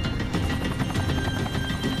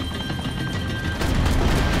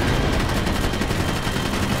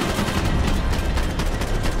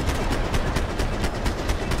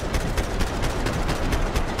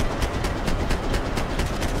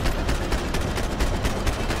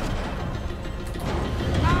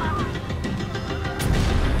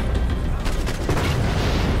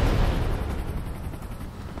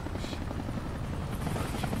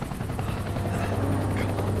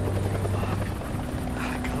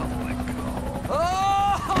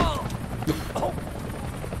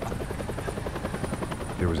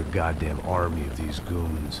 There was a goddamn army of these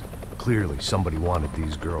goons. Clearly, somebody wanted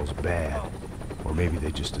these girls bad. Or maybe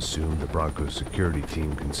they just assumed the Bronco's security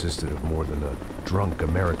team consisted of more than a drunk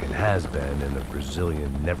American has-been and a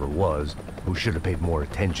Brazilian never-was who should have paid more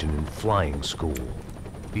attention in flying school.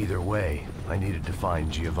 Either way, I needed to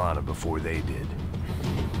find Giovanna before they did.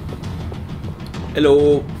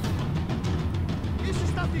 Hello. Isso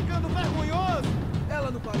está ficando vergonhoso.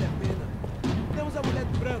 Ela não vale a pena. Temos a mulher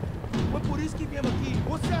do branco. Foi por isso que viemos aqui.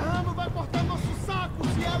 O serrano vai cortar nosso saco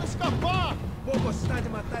se ela escapar. Vou gostar de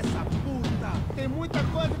matar essa puta. Tem muita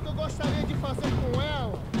coisa que eu gostaria de fazer com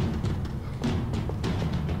ela.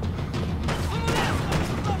 Vamos nessa!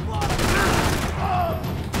 Tá fora!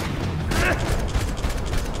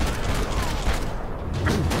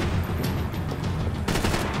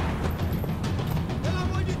 Pelo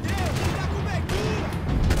amor de Deus, ele tá com bequinha!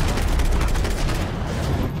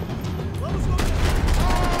 Vamos começar!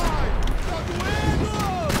 Ai, tá doendo!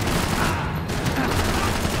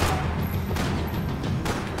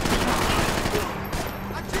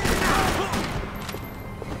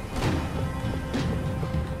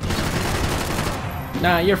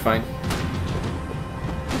 Nah, you're fine.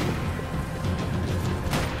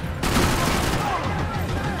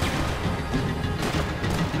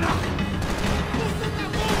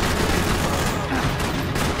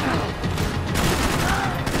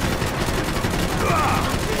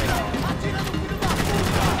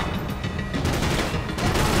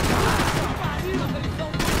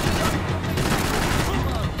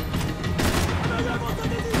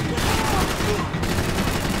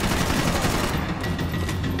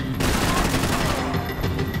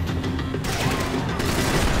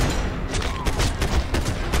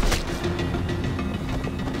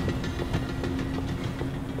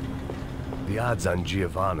 The odds on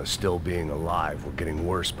Giovanna still being alive were getting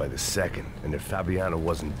worse by the second, and if Fabiana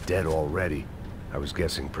wasn't dead already, I was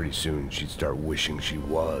guessing pretty soon she'd start wishing she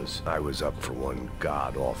was. I was up for one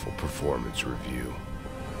god-awful performance review.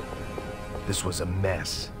 This was a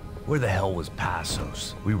mess. Where the hell was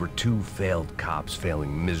Passos? We were two failed cops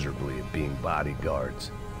failing miserably at being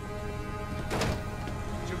bodyguards.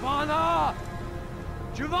 Giovanna!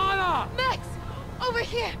 Giovanna! Max! Over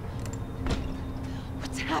here!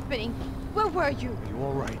 What's happening? Where were you? Are you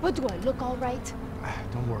all right? What, do I look all right?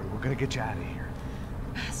 Don't worry, we're gonna get you out of here.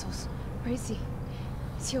 Passos, where is he?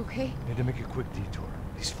 Is he okay? Need to make a quick detour.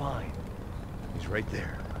 He's fine. He's right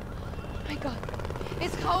there. My God.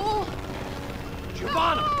 It's Raul!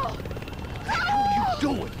 Giovanna! Raul! What the hell are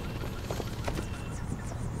you doing?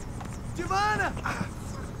 Giovanna!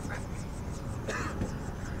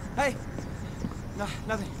 Hey! No,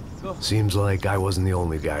 nothing. Go. Seems like I wasn't the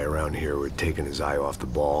only guy around here who had taken his eye off the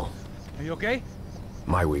ball. Are you okay?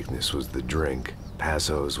 My weakness was the drink.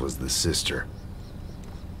 Passos was the sister.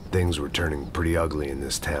 Things were turning pretty ugly in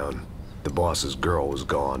this town. The boss's girl was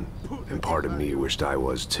gone, and part of me wished I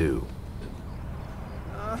was too.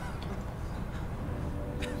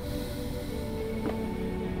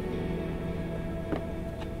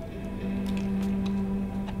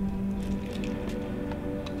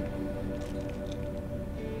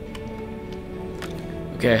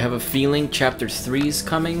 Okay, I have a feeling chapter 3 is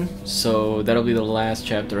coming, so that'll be the last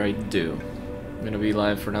chapter I do. I'm gonna be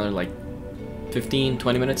live for another like 15,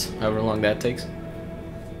 20 minutes, however long that takes.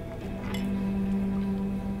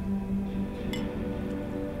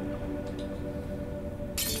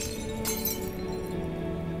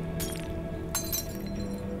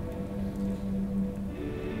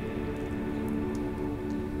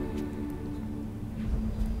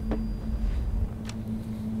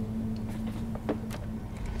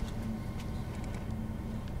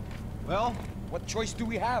 Well, what choice do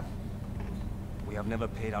we have? We have never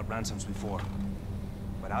paid out ransoms before.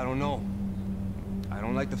 But I don't know. I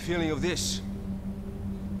don't like the feeling of this.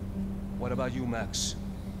 What about you, Max?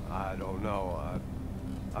 I don't know.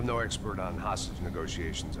 I'm no expert on hostage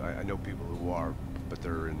negotiations. I know people who are. but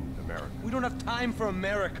they're in America. We don't have time for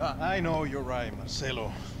America. I know you're right,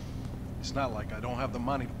 Marcelo. It's not like I don't have the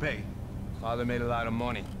money to pay. Father made a lot of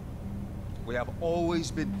money. We have always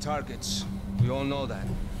been targets. We all know that.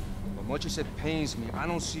 But much as it pains me, I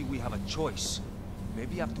don't see we have a choice.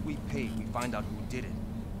 Maybe after we pay, we find out who did it.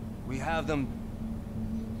 We have them...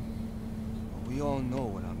 We all know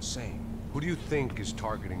what I'm saying. Who do you think is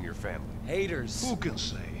targeting your family? Haters. Who can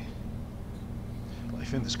say?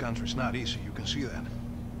 Life in this country is not easy, you can see that.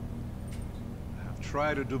 I've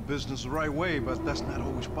tried to do business the right way, but that's not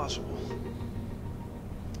always possible.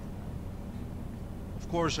 Of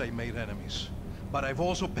course I made enemies, but I've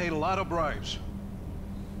also paid a lot of bribes.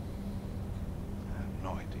 I have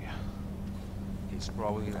no idea. It's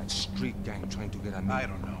probably that street gang trying to get at me. I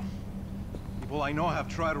don't know. People I know have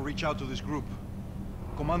tried to reach out to this group.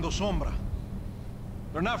 Comando Sombra.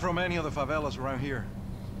 They're not from any of the favelas around here.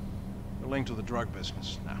 They're linked to the drug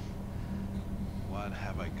business. Now, what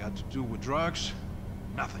have I got to do with drugs?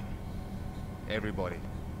 Nothing. Everybody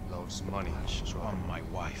loves money. I just want my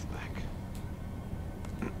wife back.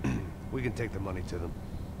 We can take the money to them.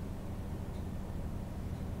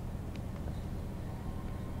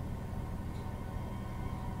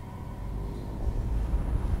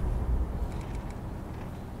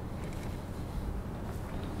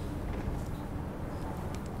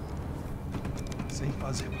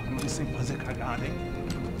 Sem fazer cagada, hein?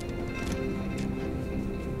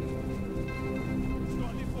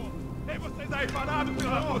 Ei, vocês aí parados, filha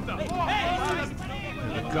da puta!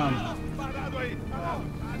 The gun. Parado aí!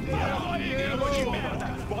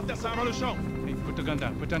 Bota essa arma no chão! Hey, put the gun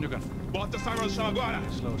down. Put down your gun. Bota essa arma no chão agora!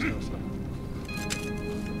 Slow.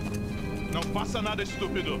 Não faça nada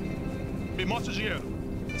estúpido! Me mostre o dinheiro!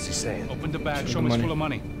 What's he saying? Open the bag. Show me it's full of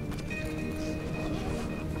money.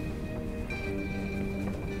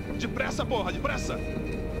 Depressa, porra! Depressa!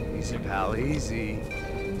 Easy, pal, easy.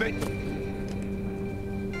 Vem!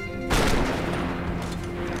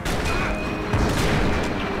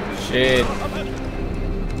 Shit.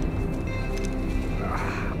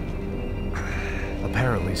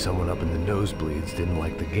 Apparently someone up in the nosebleeds didn't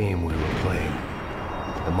like the game we were playing.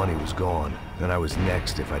 The money was gone, and I was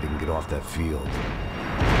next if I didn't get off that field.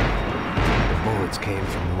 The bullets came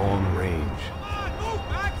from long range.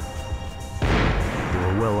 They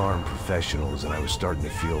were well-armed professionals, and I was starting to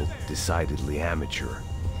feel decidedly amateur.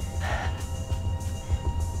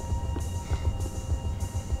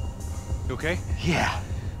 You okay? Yeah.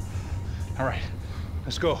 All right.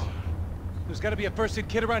 Let's go. There's got to be a first-aid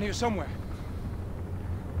kit around here somewhere.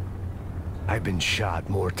 I've been shot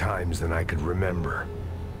more times than I could remember.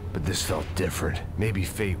 But this felt different. Maybe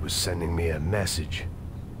fate was sending me a message.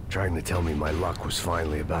 Trying to tell me my luck was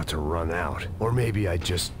finally about to run out. Or maybe I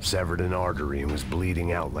just severed an artery and was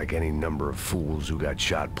bleeding out like any number of fools who got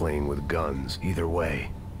shot playing with guns. Either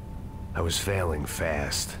way, I was failing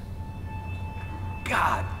fast.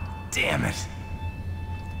 God damn it!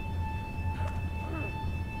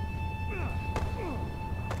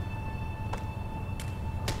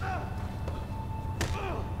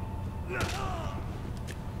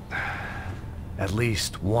 At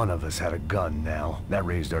least one of us had a gun now. That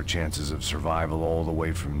raised our chances of survival all the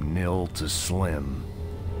way from nil to slim.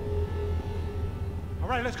 All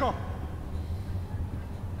right, let's go.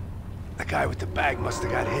 The guy with the bag must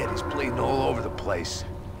have got hit. He's bleeding all over the place.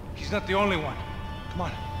 He's not the only one. Come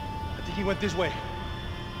on. I think he went this way.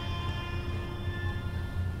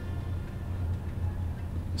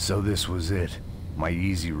 So this was it. My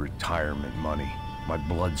easy retirement money. My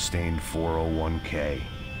blood-stained 401k.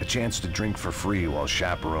 A chance to drink for free while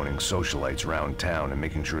chaperoning socialites around town and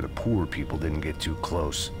making sure the poor people didn't get too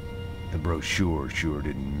close. The brochure sure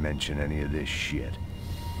didn't mention any of this shit.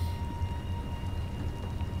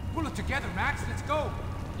 Pull it together, Max. Let's go.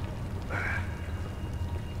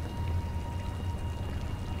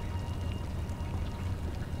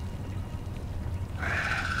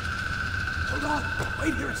 Hold on.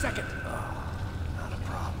 Wait here a second. Not a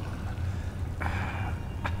problem.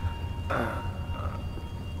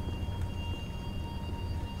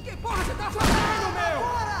 Que porra você tá fazendo, meu?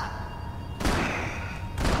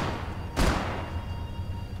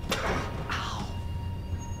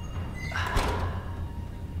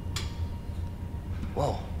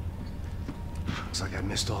 Whoa. Looks like I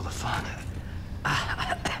missed all the fun.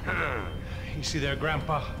 Easy there,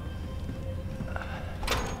 Grandpa.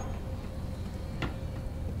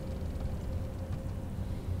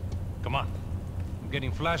 Come on. I'm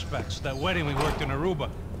getting flashbacks to that wedding we worked in Aruba.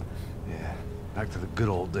 Yeah, back to the good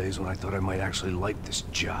old days when I thought I might actually like this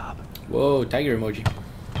job. Whoa, tiger emoji.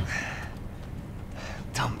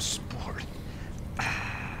 Dumb sport.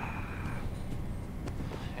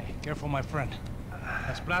 Hey, careful, my friend.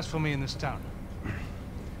 That's blasphemy in this town.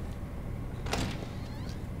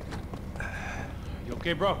 You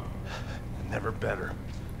okay, bro? Never better.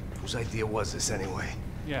 Whose idea was this anyway?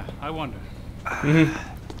 Yeah, I wonder.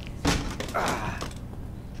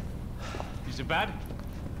 Is it bad?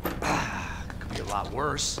 Could be a lot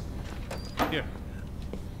worse. Here.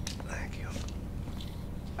 Thank you.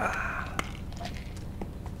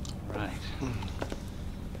 Right.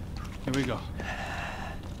 Here we go.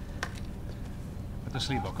 Put the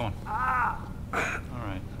sleeve on, come on. All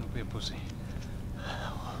right, don't be a pussy.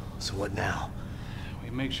 So what now? We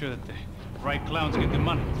make sure that the right clowns get the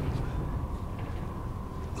money.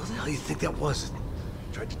 Who the hell do you think that was?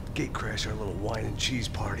 Tried to gate crash our little wine and cheese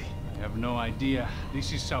party. I have no idea.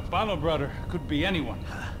 This is Sao Paulo, brother. Could be anyone.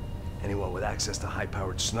 Anyone with access to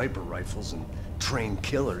high-powered sniper rifles and trained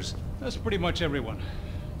killers. That's pretty much everyone.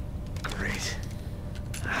 Great.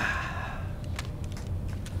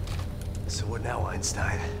 So what now,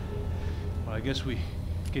 Einstein? Well, I guess we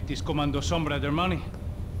get these Comando Sombra their money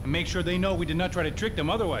and make sure they know we did not try to trick them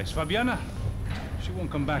otherwise. Fabiana, she won't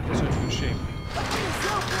come back in such good shape.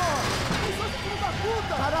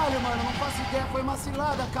 Caralho, mano, não faço ideia. Foi uma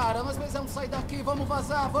cilada, cara. Nós precisamos sair daqui. Vamos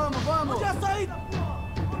vazar, vamos. Onde é a saída?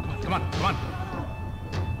 Come on.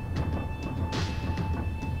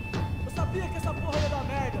 Eu sabia que essa porra ia dar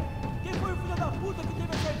merda. Quem foi o filho da puta que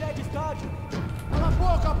teve essa ideia de estádio? Cala a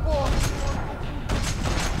boca, porra!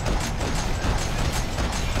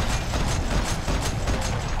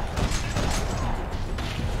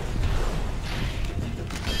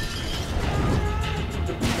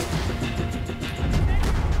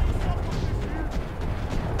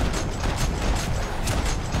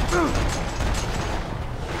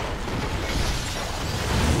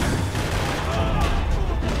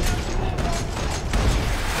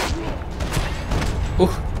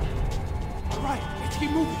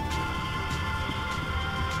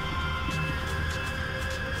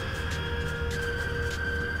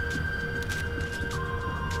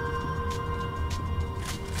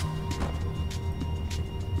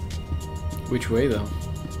 Which way, though?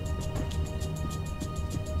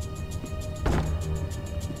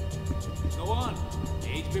 Go on.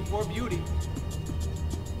 Age before beauty.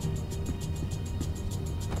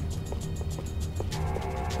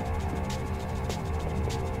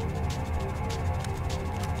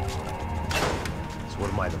 So what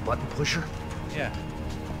am I, the button pusher? Yeah.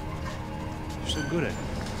 You're so good at it.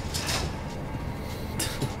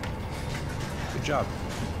 Good job.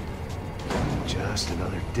 Just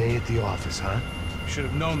another day at the office, huh? Should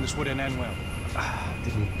have known this wouldn't end well.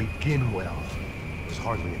 Didn't begin well. It was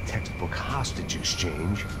hardly a textbook hostage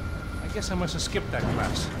exchange. I guess I must have skipped that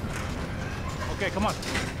class. Okay, come on.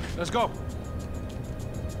 Let's go.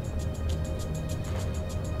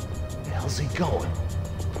 Where the hell's he going?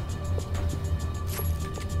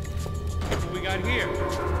 What we got here?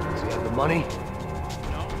 Does he have the money?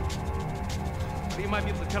 No. But he might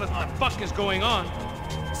be able to tell us what the fuck is going on.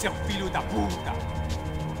 Seu filho da puta!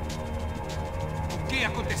 O que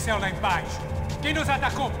aconteceu lá embaixo? Quem nos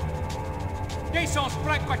atacou? Quem são os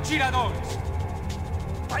franco-atiradores?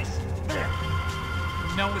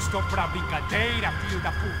 Não estou pra brincadeira, filho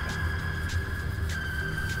da puta!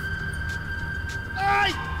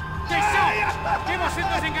 Ai! Quem são? Quem vocês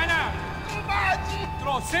nos enganaram? Covarde!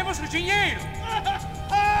 Trouxemos o dinheiro!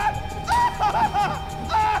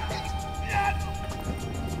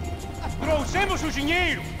 Trouxemos o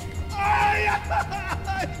dinheiro! Ai!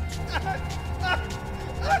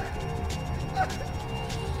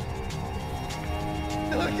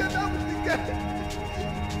 Não enganamos ninguém!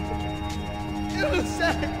 Eu não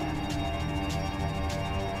sei!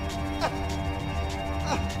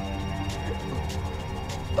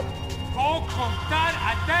 Vou contar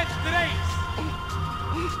até 3!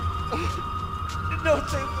 Não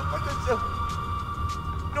sei o que aconteceu!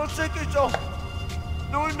 Não sei quem são!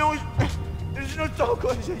 Não... Eles não estão com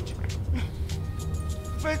a gente!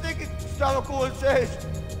 Pensei que estava com vocês!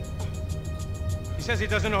 He says he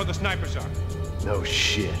doesn't know who the snipers are. No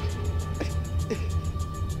shit.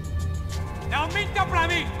 Não minta pra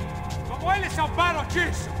mim! Como eles salvaram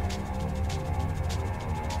disso!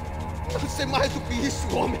 Não sei mais do que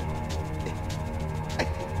isso, homem!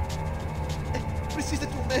 Precisa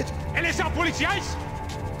de um médico! Eles são policiais!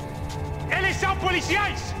 Eles são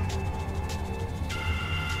policiais!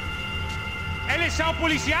 Eles são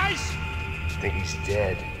policiais! I think he's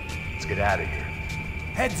dead. Let's get out of here.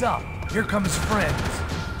 Heads up! Here come his friends!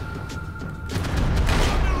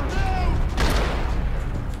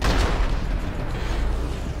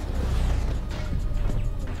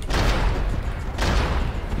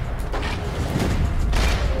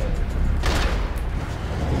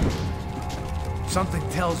 Something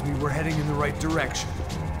tells me we're heading in the right direction.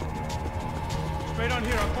 Straight on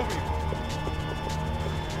here, I'll cover you.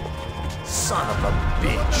 Son of a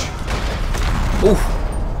bitch. Oof.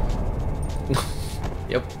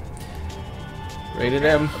 Yep. Rated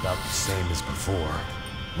M. About the same as before.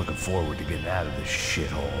 Looking forward to getting out of this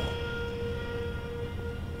shithole.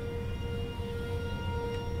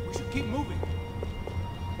 We should keep moving.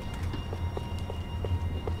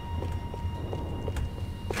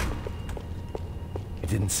 It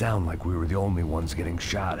didn't sound like we were the only ones getting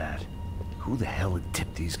shot at. Who the hell had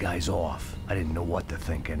tipped these guys off? I didn't know what to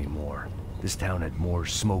think anymore. This town had more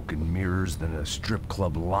smoke and mirrors than a strip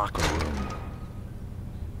club locker room.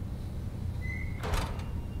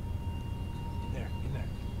 There, in there.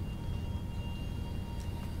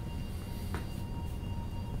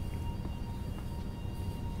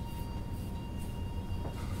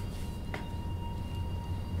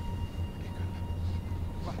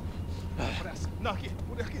 Não, aqui,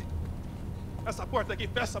 por aqui. Essa porta aqui,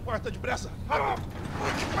 fecha essa porta depressa. Rápido!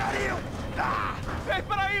 Que pariu! Ah! Ei,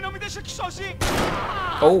 peraí, não me deixa aqui sozinho!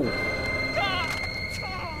 Oh!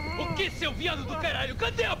 O que, seu viado do caralho?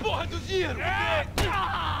 Cadê a porra do dinheiro?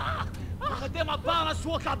 Cadê uma bala na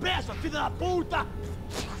sua cabeça, filha da puta?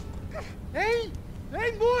 Ei!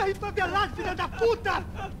 Ei, morre, favelado, filha da puta!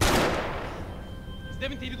 Eles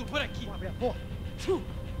devem ter ido por aqui. Abre a porta.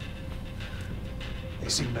 They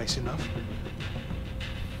seem nice enough.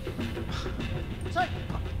 Sai!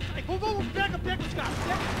 Sai! Vamos, pega os caras! Pega os caras!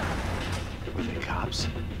 Were they cops?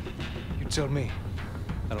 You tell me.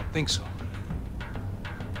 I don't think so.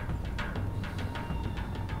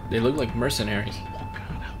 They look like mercenaries.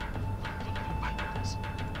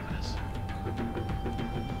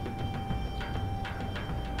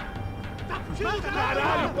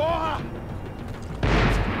 Caralho, porra!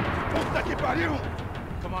 Puta que pariu!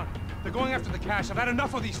 Come on. They're going after the cash. I've had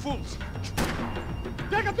enough of these fools.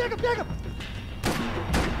 Pega, pega, pega!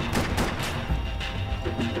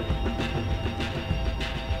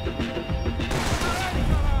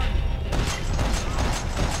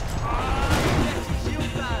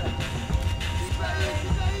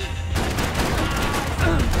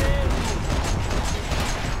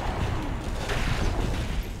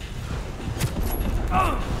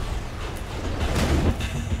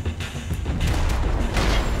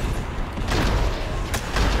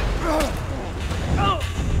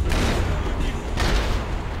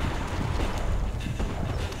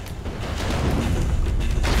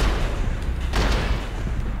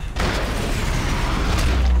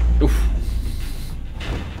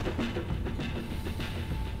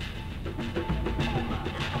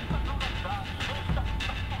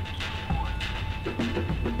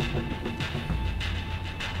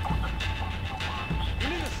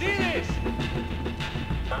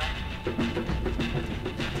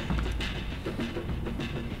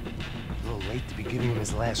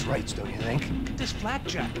 Last rites, don't you think? Look at this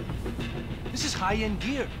flapjack. This is high-end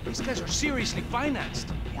gear. These guys are seriously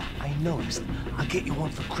financed. Yeah, I noticed. I'll get you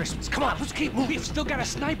one for Christmas. Come on, let's keep moving. We've still got a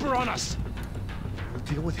sniper on us. We'll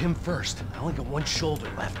deal with him first. I only got one shoulder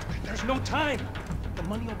left. There's no time. The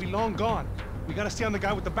money will be long gone. We gotta stay on the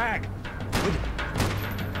guy with the bag.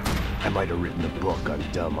 I might have written a book on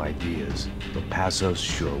dumb ideas, but Passos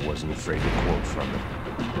sure wasn't afraid to quote from it.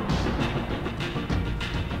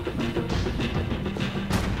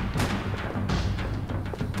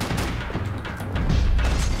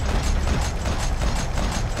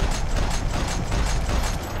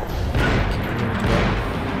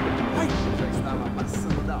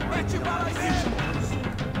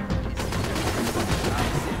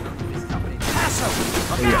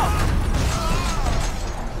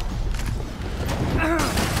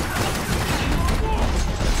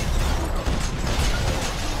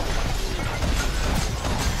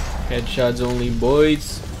 Headshots only,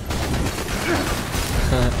 boys.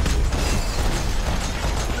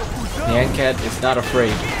 Nyan Cat is not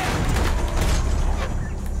afraid.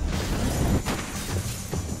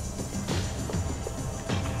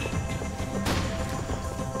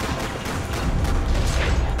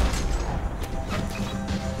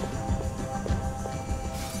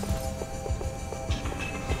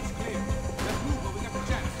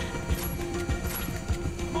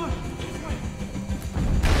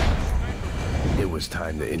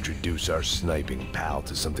 Time to introduce our sniping pal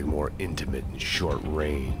to something more intimate and short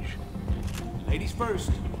range. Ladies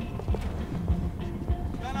first.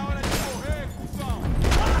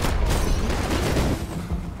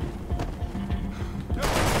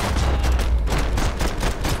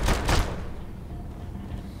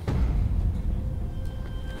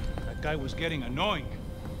 That guy was getting annoying.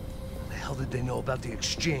 What the hell did they know about the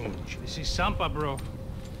exchange? This is Sampa, bro.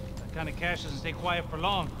 That kind of cash doesn't stay quiet for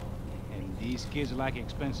long. And these kids like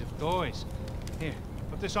expensive toys. Here,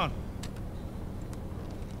 put this on.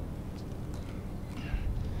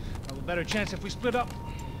 Have a better chance if we split up.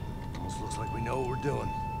 Almost looks like we know what we're doing.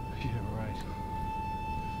 Yeah, right.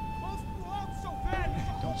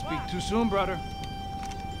 Don't speak too soon, brother.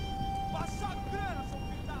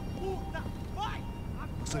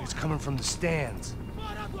 Looks like it's coming from the stands.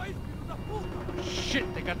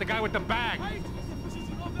 Shit, they got the guy with the bag.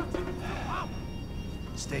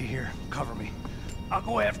 Stay here. Cover me. I'll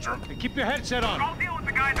go after him. Hey, keep your headset on. I'll deal with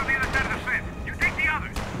the guys on the other side of the fence. You take the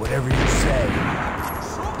others. Whatever you say.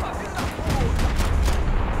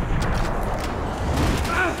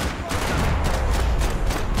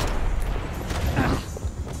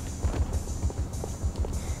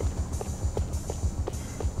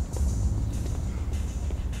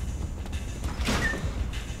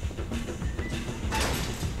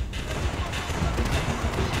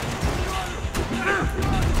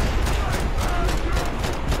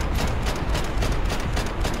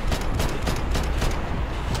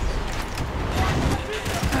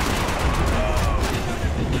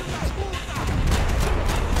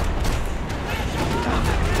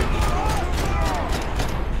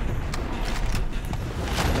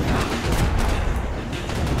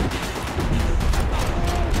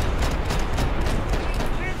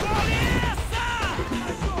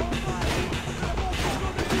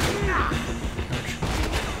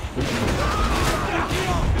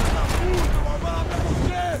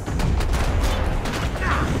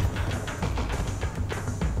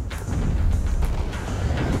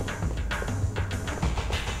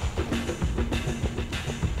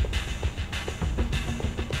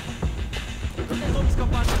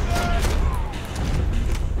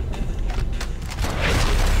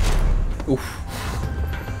 Oof.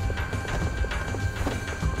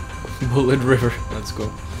 Bullet River. Let's go.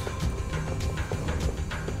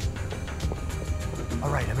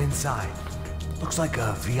 Alright, I'm inside. Looks like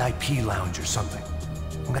a VIP lounge or something.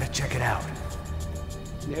 I'm gonna check it out.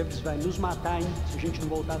 Neves vai nos matar, hein? Se a gente não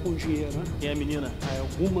voltar com dinheiro, né? E a menina? É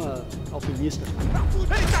alguma alpinista.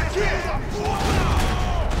 Ele tá aqui!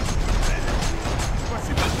 Vai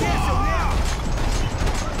se bater, seu merda!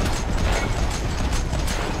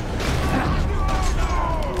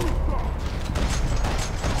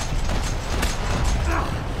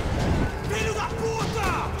 Filho da puta!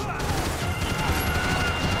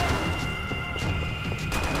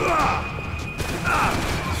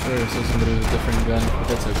 Sure, so somebody with a different gun, but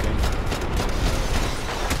that's okay.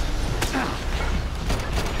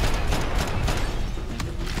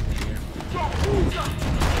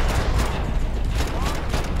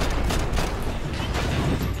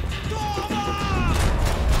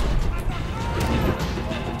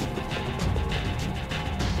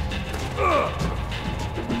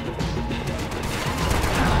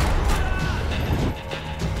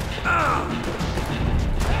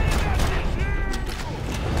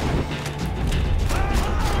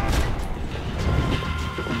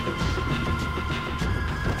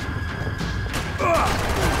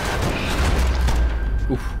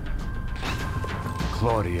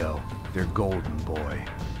 Claudio, their golden boy.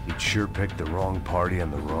 He'd sure picked the wrong party on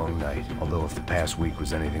the wrong night. Although if the past week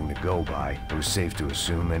was anything to go by, it was safe to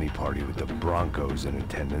assume any party with the Broncos in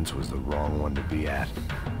attendance was the wrong one to be at.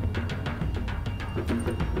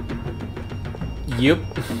 Yep.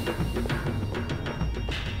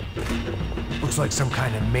 Looks like some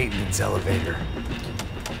kind of maintenance elevator.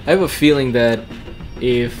 I have a feeling that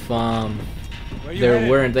if there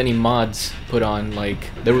weren't any mods put on, like,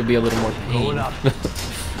 there would be a little more pain. Going up.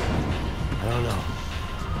 I don't know.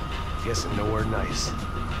 Guessing nowhere nice.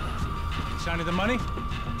 Sign of the money?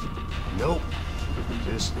 Nope.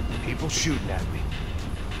 Just people shooting at me.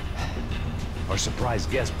 Our surprise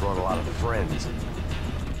guest brought a lot of friends.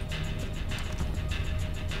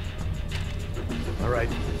 All right.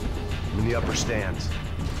 I'm in the upper stands.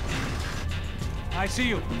 I see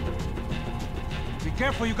you. Be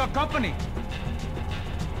careful, you got company.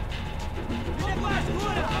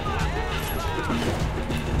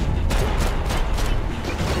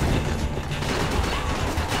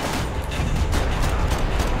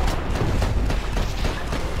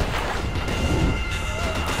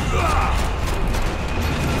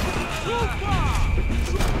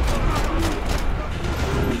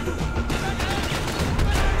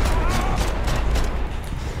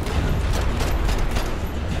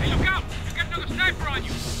 Hey, look out! You got another sniper on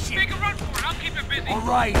you. Make a run for it. I'll keep it busy. All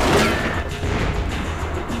right.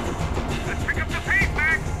 Let's pick up the pace,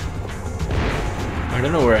 Max. I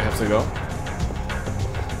don't know where I have to go.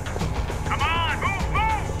 Come on, move,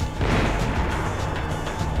 move!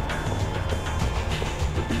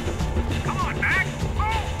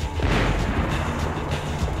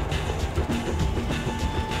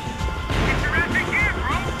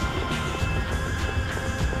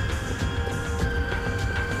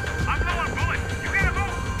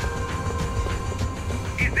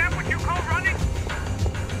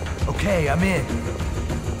 I'm in.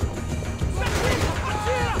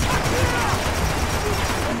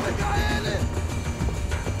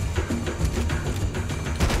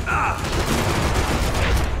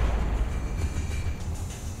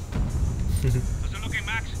 How's it looking,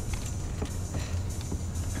 Max?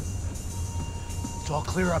 It's all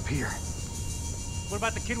clear up here. What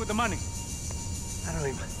about the kid with the money? I don't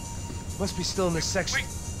even... Must be still in this section. Wait.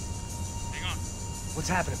 Hang on. What's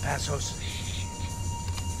happening, Passos?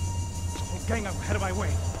 The whole gang up ahead of my way.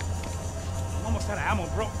 I'm almost out of ammo,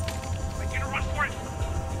 bro. Make it a run for it.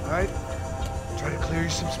 All right. Try to clear you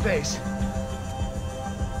some space.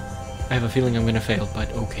 I have a feeling I'm gonna fail,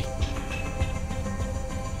 but okay.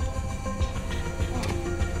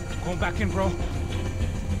 Going back in, bro.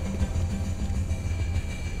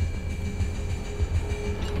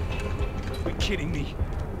 Are you kidding me?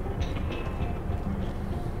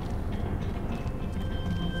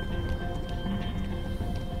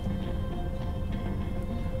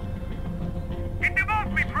 Get them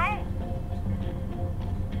off me, bro!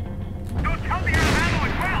 Don't tell me you're an ammo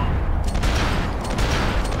as well!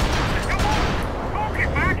 Come on! Focus,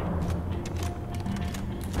 Max!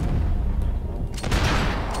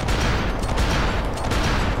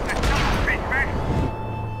 That son of a bitch, Max!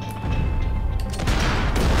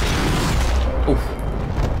 Oof.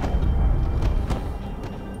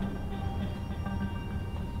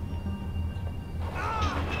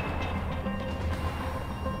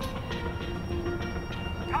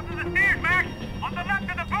 Top of the stairs, Max! On the left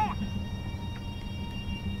of the booth!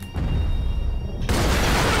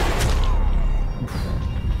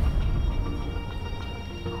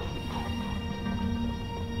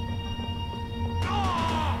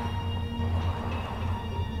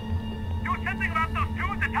 Do something about those two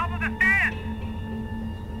at the top of the stairs!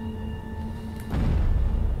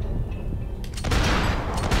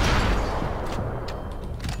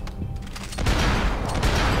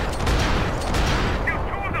 You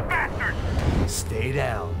two of the bastards! Stay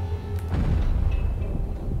down.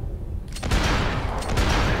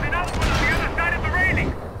 There's another one on the other side of the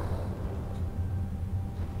railing!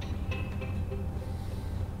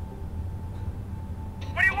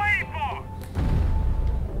 What are you waiting for?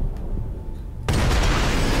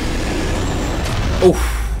 Oof.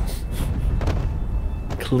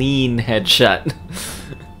 Clean headshot.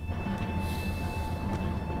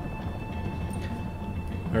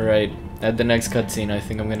 Alright, at the next cutscene, I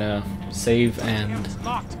think I'm gonna save and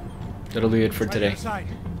Locked. that'll be it for Right today. other side.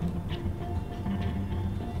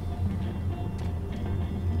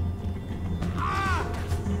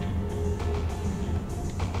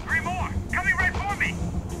 Three more! Coming right for me!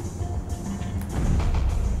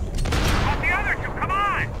 Got the other two, come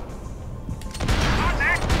on! Come on,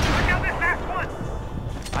 Max! Knock down this last one!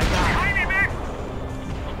 I got it. Behind me, Max!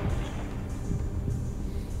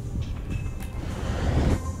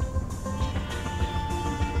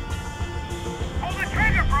 Pull the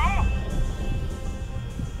trigger, bro!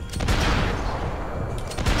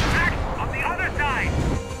 Max, on the other side!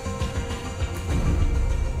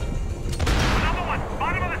 Another one,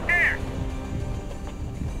 bottom of the stairs!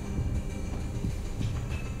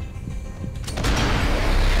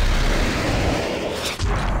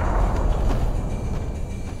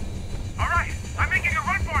 All right, I'm making a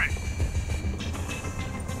run for it.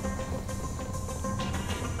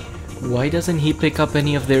 Why doesn't he pick up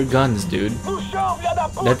any of their guns, dude?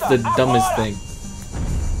 That's the dumbest thing.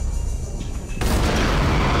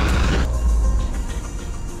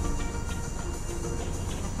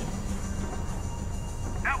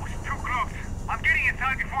 That was too close. I'm getting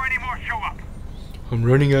inside before any more show up. I'm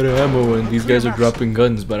running out of ammo and these guys are dropping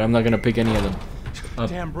guns, but I'm not gonna pick any of them.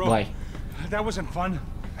 Damn, bro. Bye. That wasn't fun.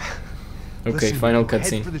 Okay, Listen, final head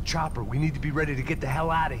cutscene. for the chopper. We need to be ready to get the hell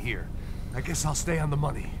out of here. I guess I'll stay on the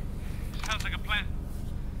money. Sounds like a plan.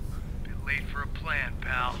 Bit late for a plan,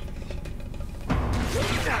 pal.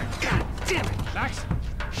 God damn it! Max?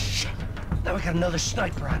 Shit. Now we got another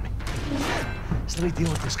sniper on me. So let me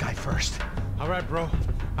deal with this guy first. All right, bro.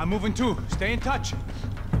 I'm moving too. Stay in touch.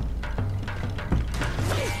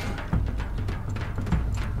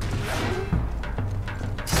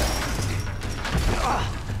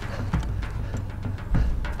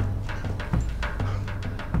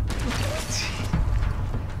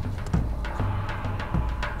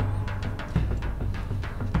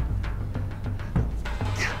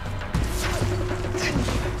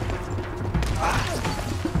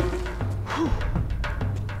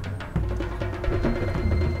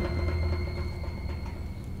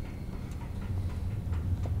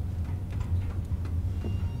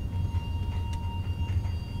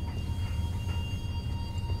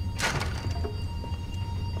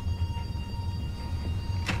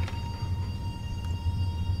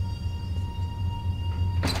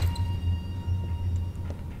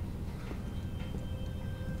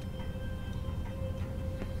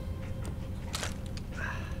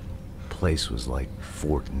 place was like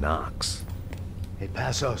Fort Knox. Hey,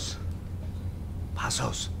 Passos.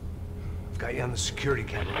 Passos. I've got you on the security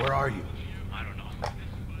camera. Where are you? I don't know.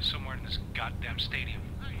 Somewhere in this goddamn stadium.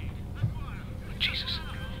 Jesus.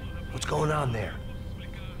 What's going on there?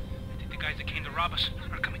 I think the guys that came to rob us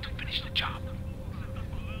are coming to finish the job.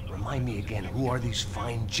 Remind me again, who are these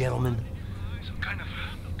fine gentlemen? Some kind of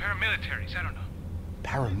paramilitaries, I don't know.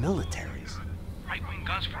 Paramilitaries? Right-wing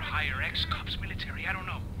guns for hire, ex-cops, military, I don't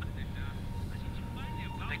know.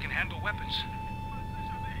 They can handle weapons.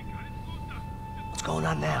 What's going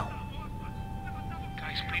on now?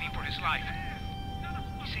 Guy's pleading for his life.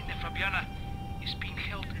 He's saying that Fabiana is being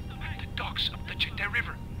held at the docks of the Chete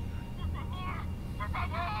River.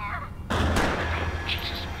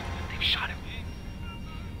 Jesus, they've shot him.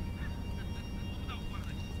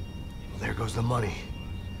 Well, there goes the money.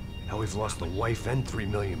 Now we've lost the wife and $3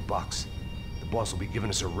 million bucks. The boss will be giving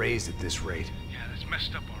us a raise at this rate. Yeah, that's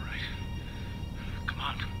messed up, all right. Come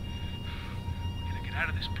on. We gotta get out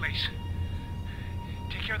of this place.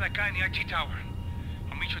 Take care of that guy in the IT tower.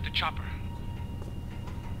 I'll meet you at the chopper.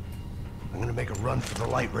 I'm gonna make a run for the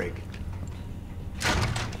light rig.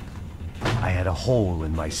 I had a hole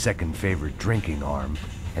in my second favorite drinking arm,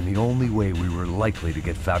 and the only way we were likely to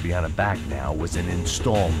get Fabiana back now was in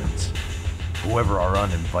installments. Whoever our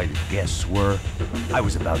uninvited guests were, I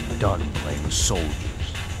was about done playing soldiers.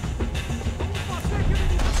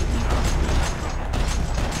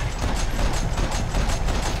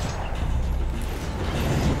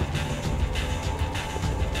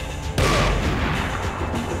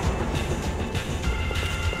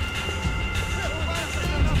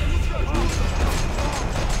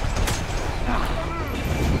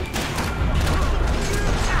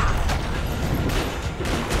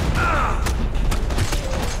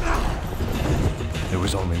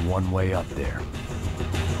 One way up there.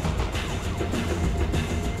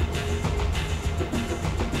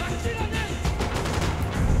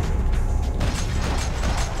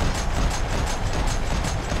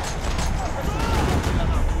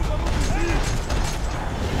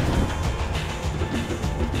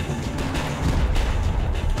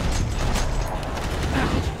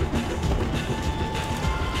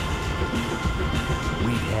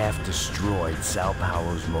 Destroyed Sao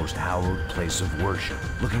Paulo's most hallowed place of worship.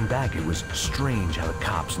 Looking back, it was strange how the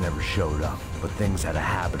cops never showed up, but things had a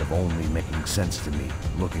habit of only making sense to me,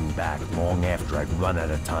 looking back long after I'd run out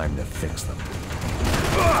of time to fix them.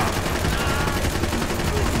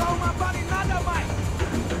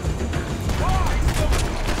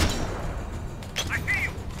 I see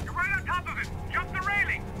you! You're right on top of it! Jump the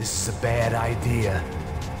railing! This is a bad idea.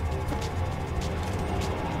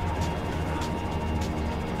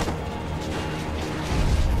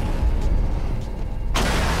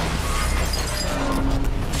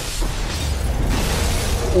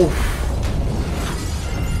 Oof.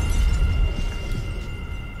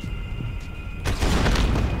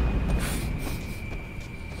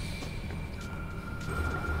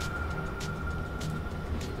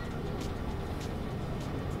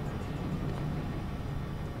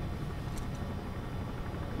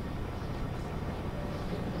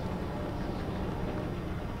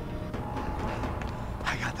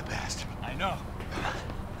 I got the bastard. I know.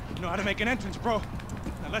 You know how to make an entrance, bro.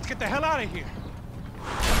 Now let's get the hell out of here.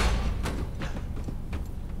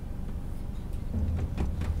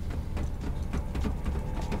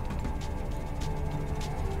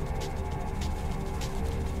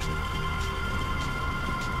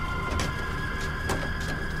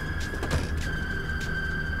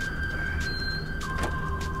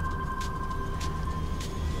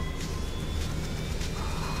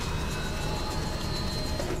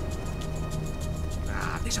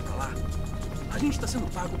 Deixa pra lá. A gente tá sendo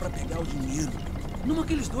pago pra pegar o dinheiro. Não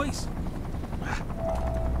aqueles dois.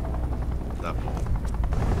 Tá bom.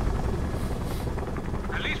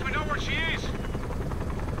 At least we know where she is.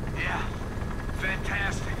 Yeah.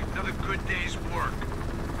 Fantastic. Another good day's work.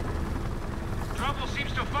 Trouble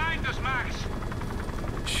seems to find us, Max.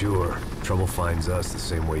 Sure. Trouble finds us the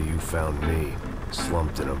same way you found me.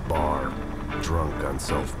 Slumped in a bar. Drunk on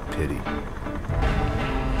self-pity.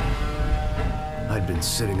 I'd been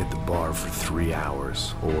sitting at the bar for 3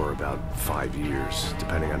 hours, or about 5 years,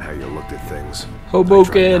 depending on how you looked at things.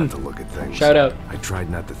 Hoboken! I tried not to look at things. Shout out. I tried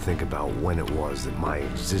not to think about when it was that my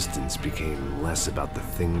existence became less about the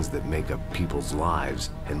things that make up people's lives,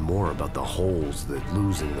 and more about the holes that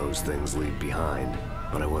losing those things leave behind.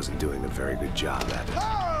 But I wasn't doing a very good job at it.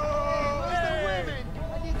 Oh, where's the women?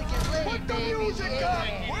 I need to get laid, put the music up!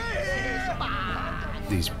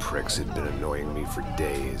 These pricks had been annoying me for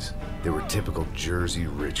days. They were typical Jersey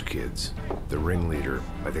rich kids. The ringleader,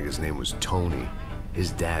 I think his name was Tony,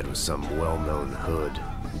 His dad was some well-known hood,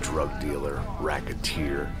 drug dealer,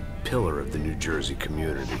 racketeer, pillar of the New Jersey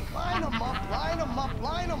community. Line them up, line them up,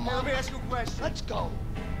 line them up. Let me ask you a question. Let's go.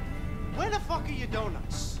 Where the fuck are your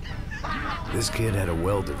donuts? This kid had a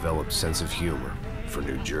well-developed sense of humor for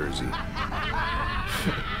New Jersey.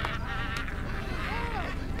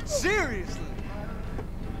 Seriously?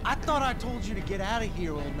 I thought I told you to get out of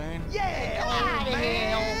here, old man. Yeah, old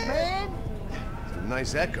man. It's a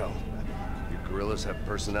nice echo. You gorillas have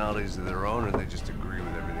personalities of their own, or they just agree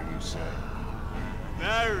with everything you say?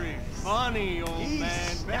 Very funny, old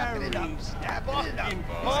man. Very it up, snapping it up. fucking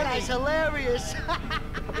Oh, funny. that's hilarious.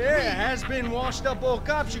 Yeah, has-been washed-up old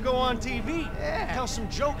cops should go on TV. Yeah. Tell some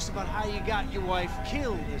jokes about how you got your wife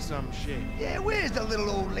killed or some shit. Yeah, where's the little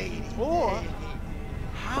old lady? Or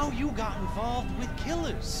how you got involved with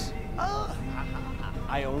killers. Oh.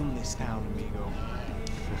 I own this town, amigo.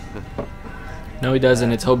 No, he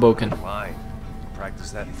doesn't. It's Hoboken. Fine. Practice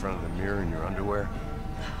that in front of the mirror in your underwear.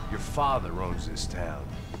 Your father owns this town.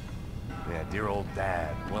 Yeah, dear old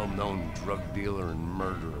dad, well-known drug dealer and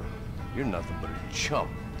murderer. You're nothing but a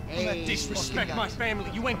chump. Hey, Disrespect my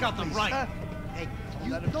family. You ain't got the right. Hey,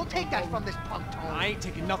 you don't take that from this punk, Tony. I ain't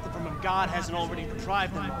taking nothing from him. God hasn't already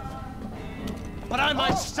deprived them of. But I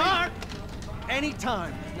might start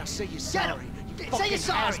anytime. Now say you're sorry. You Say you're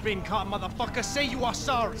sorry. has-been caught, motherfucker. Say you are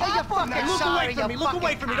sorry. Say you're fucking Look sorry, away from me. you Look away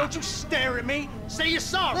fucking from me. Don't you stare at me. Say you're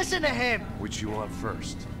sorry. Listen to him. Which you want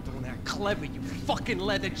first? Don't act clever, you fucking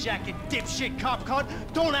leather jacket dipshit cop cunt.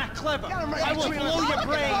 Don't act clever. Get him right I will between blow the- your Look at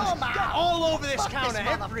brains him, man. all over this Fuck counter. this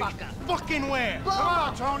Every motherfucker. fucking where. Come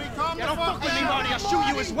on, Tony. Calm the fuck down. Don't fuck with me, Marty. I'll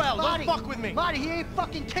shoot you as well. Marty, Don't fuck with me. Marty, he ain't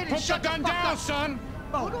fucking kidding. Put the Shut gun fuck down, up. son!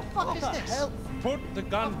 Who the fuck is this? Put the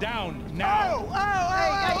gun down now!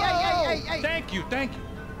 Hey. Thank you, thank you.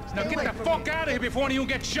 Now Stay get away the from fuck me. out of here before any of you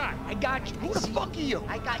get shot. I got you. Who the fuck are you?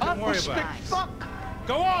 I got you. Don't worry about it. Fuck.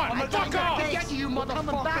 Go on, I fuck got off! your face. You motherfucker. I'm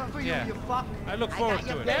coming back for you, Yeah. you fuck. I look got forward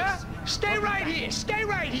your to it. face. Yeah? Stay right here. Stay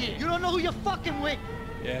right here. You don't know who you're fucking with.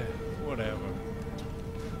 Yeah, whatever.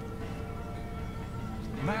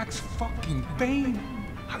 Max fucking Payne,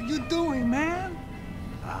 how you doing, man?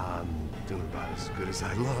 I'm doing about as good as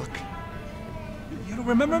I look. You don't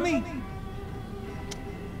remember me?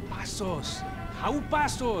 Pasos. How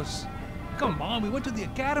Pasos? Come on, we went to the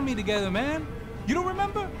academy together, man. You don't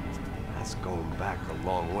remember? That's going back a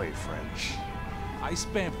long way, French. I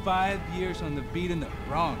spent 5 years on the beat in the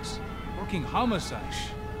Bronx, working homicide.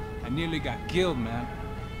 I nearly got killed, man.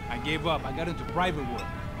 I gave up. I got into private work.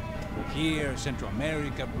 Here, Central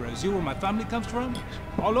America, Brazil, where my family comes from.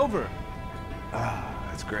 All over. Ah,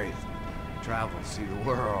 that's great. Travel, see the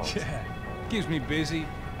world. Yeah, keeps me busy.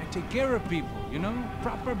 I take care of people, you know?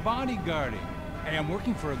 Proper bodyguarding. Hey, I'm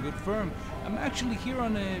working for a good firm. I'm actually here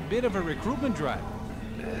on a bit of a recruitment drive.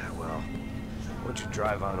 Yeah, well, why don't you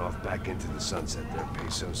drive on off back into the sunset there,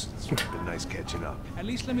 Pesos? It's been nice catching up. At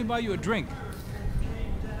least let me buy you a drink.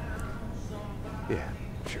 Yeah,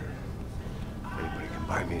 sure. Anybody can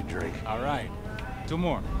buy me a drink. All right. 2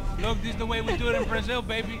 more. Look, this is the way we do it in Brazil,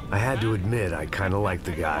 baby. I had to admit, I kind of liked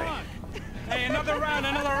the guy. Hey, another round,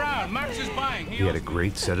 another round. Max is buying. He had a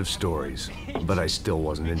great set of stories, but I still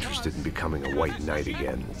wasn't interested in becoming a white knight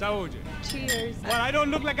again. Saúde. Cheers. What, I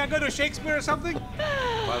don't look like I go to Shakespeare or something?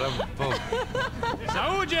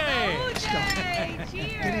 Saúde!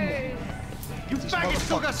 Cheers. You faggot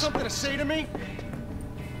still got something to say to me?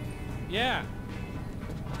 Yeah.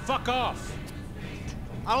 Fuck off.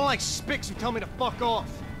 I don't like spicks who tell me to fuck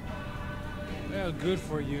off. Well, good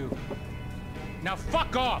for you. Now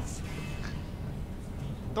fuck off!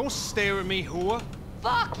 Don't stare at me, whore.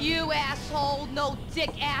 Fuck you, asshole. No dick,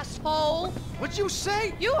 asshole. What'd you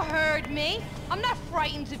say? You heard me. I'm not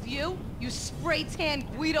frightened of you, you spray-tan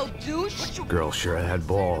Guido douche. Girl sure had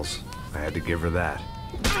balls. I had to give her that.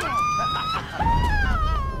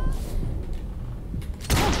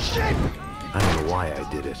 Oh, shit! I don't know why I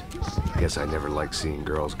did it. Guess I never liked seeing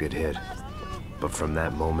girls get hit. But from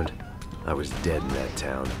that moment, I was dead in that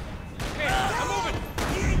town. Hey, I'm moving!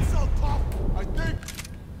 He ain't so tough, I think.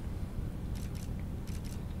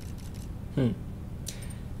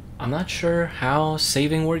 I'm not sure how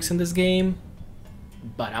saving works in this game,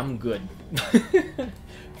 but I'm good.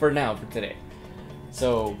 For now, for today.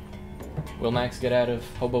 So, will Max get out of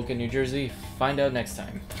Hoboken, New Jersey? Find out next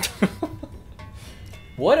time.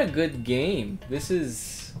 What a good game. This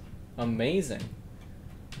is amazing.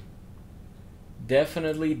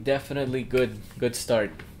 Definitely good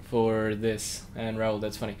start for this. And Raul,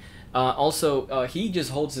 that's funny. Also, he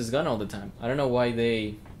just holds his gun all the time. I don't know why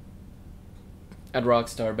they, at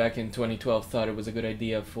Rockstar back in 2012, thought it was a good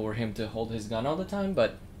idea for him to hold his gun all the time,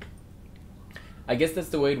 but I guess that's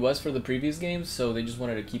the way it was for the previous games, so they just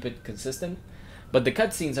wanted to keep it consistent. But the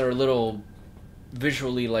cutscenes are a little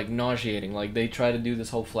visually like nauseating. Like they try to do this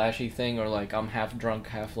whole flashy thing, or like I'm half drunk,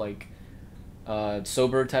 half like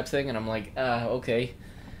sober type thing, and I'm like, okay.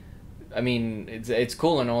 I mean, it's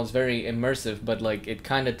cool and all, it's very immersive, but like it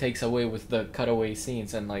kind of takes away with the cutaway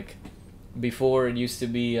scenes. And like before it used to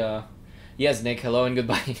be yes, Nick, hello and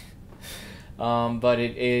goodbye. But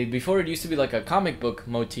before it used to be like a comic book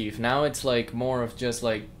motif. Now it's like more of just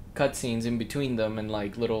like cutscenes in between them and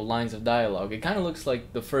like little lines of dialogue. It kind of looks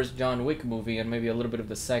like the first John Wick movie and maybe a little bit of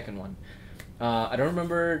the second one. I don't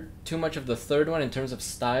remember too much of the third one in terms of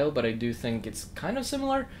style, but I do think it's kind of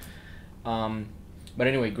similar. But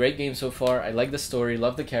anyway, great game so far. I like the story,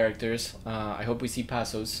 love the characters. I hope we see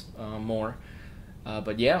Pasos more.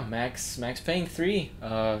 But yeah, Max Payne 3.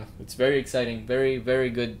 It's very exciting. Very, very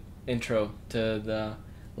good intro to the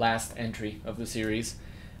last entry of the series.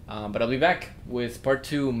 But I'll be back with part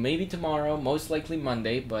 2 maybe tomorrow, most likely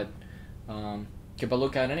Monday, but keep a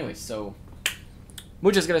lookout anyway. So,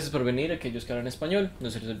 muchas gracias por venir a aquellos que hablan español. No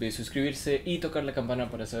se les olvide suscribirse y tocar la campana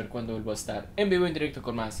para saber cuándo vuelvo a estar en vivo en directo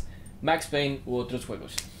con más Max Payne u otros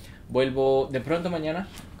juegos. Vuelvo de pronto mañana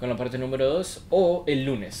con la parte número 2 o el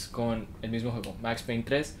lunes con el mismo juego, Max Payne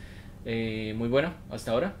 3. Muy bueno hasta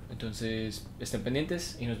ahora, entonces estén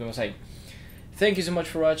pendientes y nos vemos ahí. Thank you so much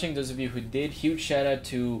for watching, those of you who did. Huge shout out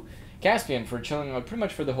to Caspian for chilling out pretty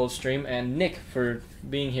much for the whole stream, and Nick for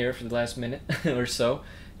being here for the last minute or so.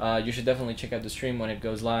 You should definitely check out the stream when it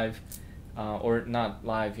goes live, or not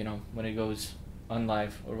live, you know, when it goes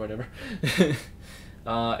unlive or whatever.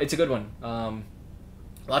 It's a good one.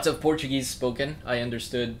 Lots of Portuguese spoken. I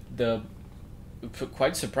understood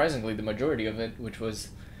quite surprisingly the majority of it, which was,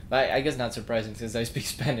 I guess not surprising since I speak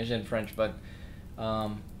Spanish and French, but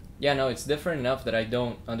yeah, no, it's different enough that I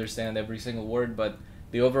don't understand every single word, but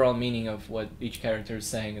the overall meaning of what each character is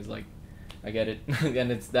saying is like, I get it,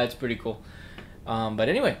 and that's pretty cool. But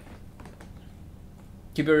anyway,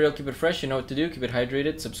 keep it real, keep it fresh, you know what to do, keep it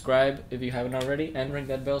hydrated, subscribe if you haven't already, and ring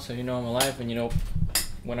that bell so you know I'm alive and you know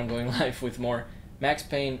when I'm going live with more Max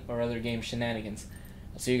Payne or other game shenanigans.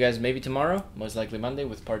 I'll see you guys maybe tomorrow, most likely Monday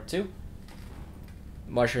with part 2.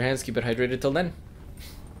 Wash your hands, keep it hydrated till then.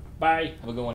 Bye, have a good one.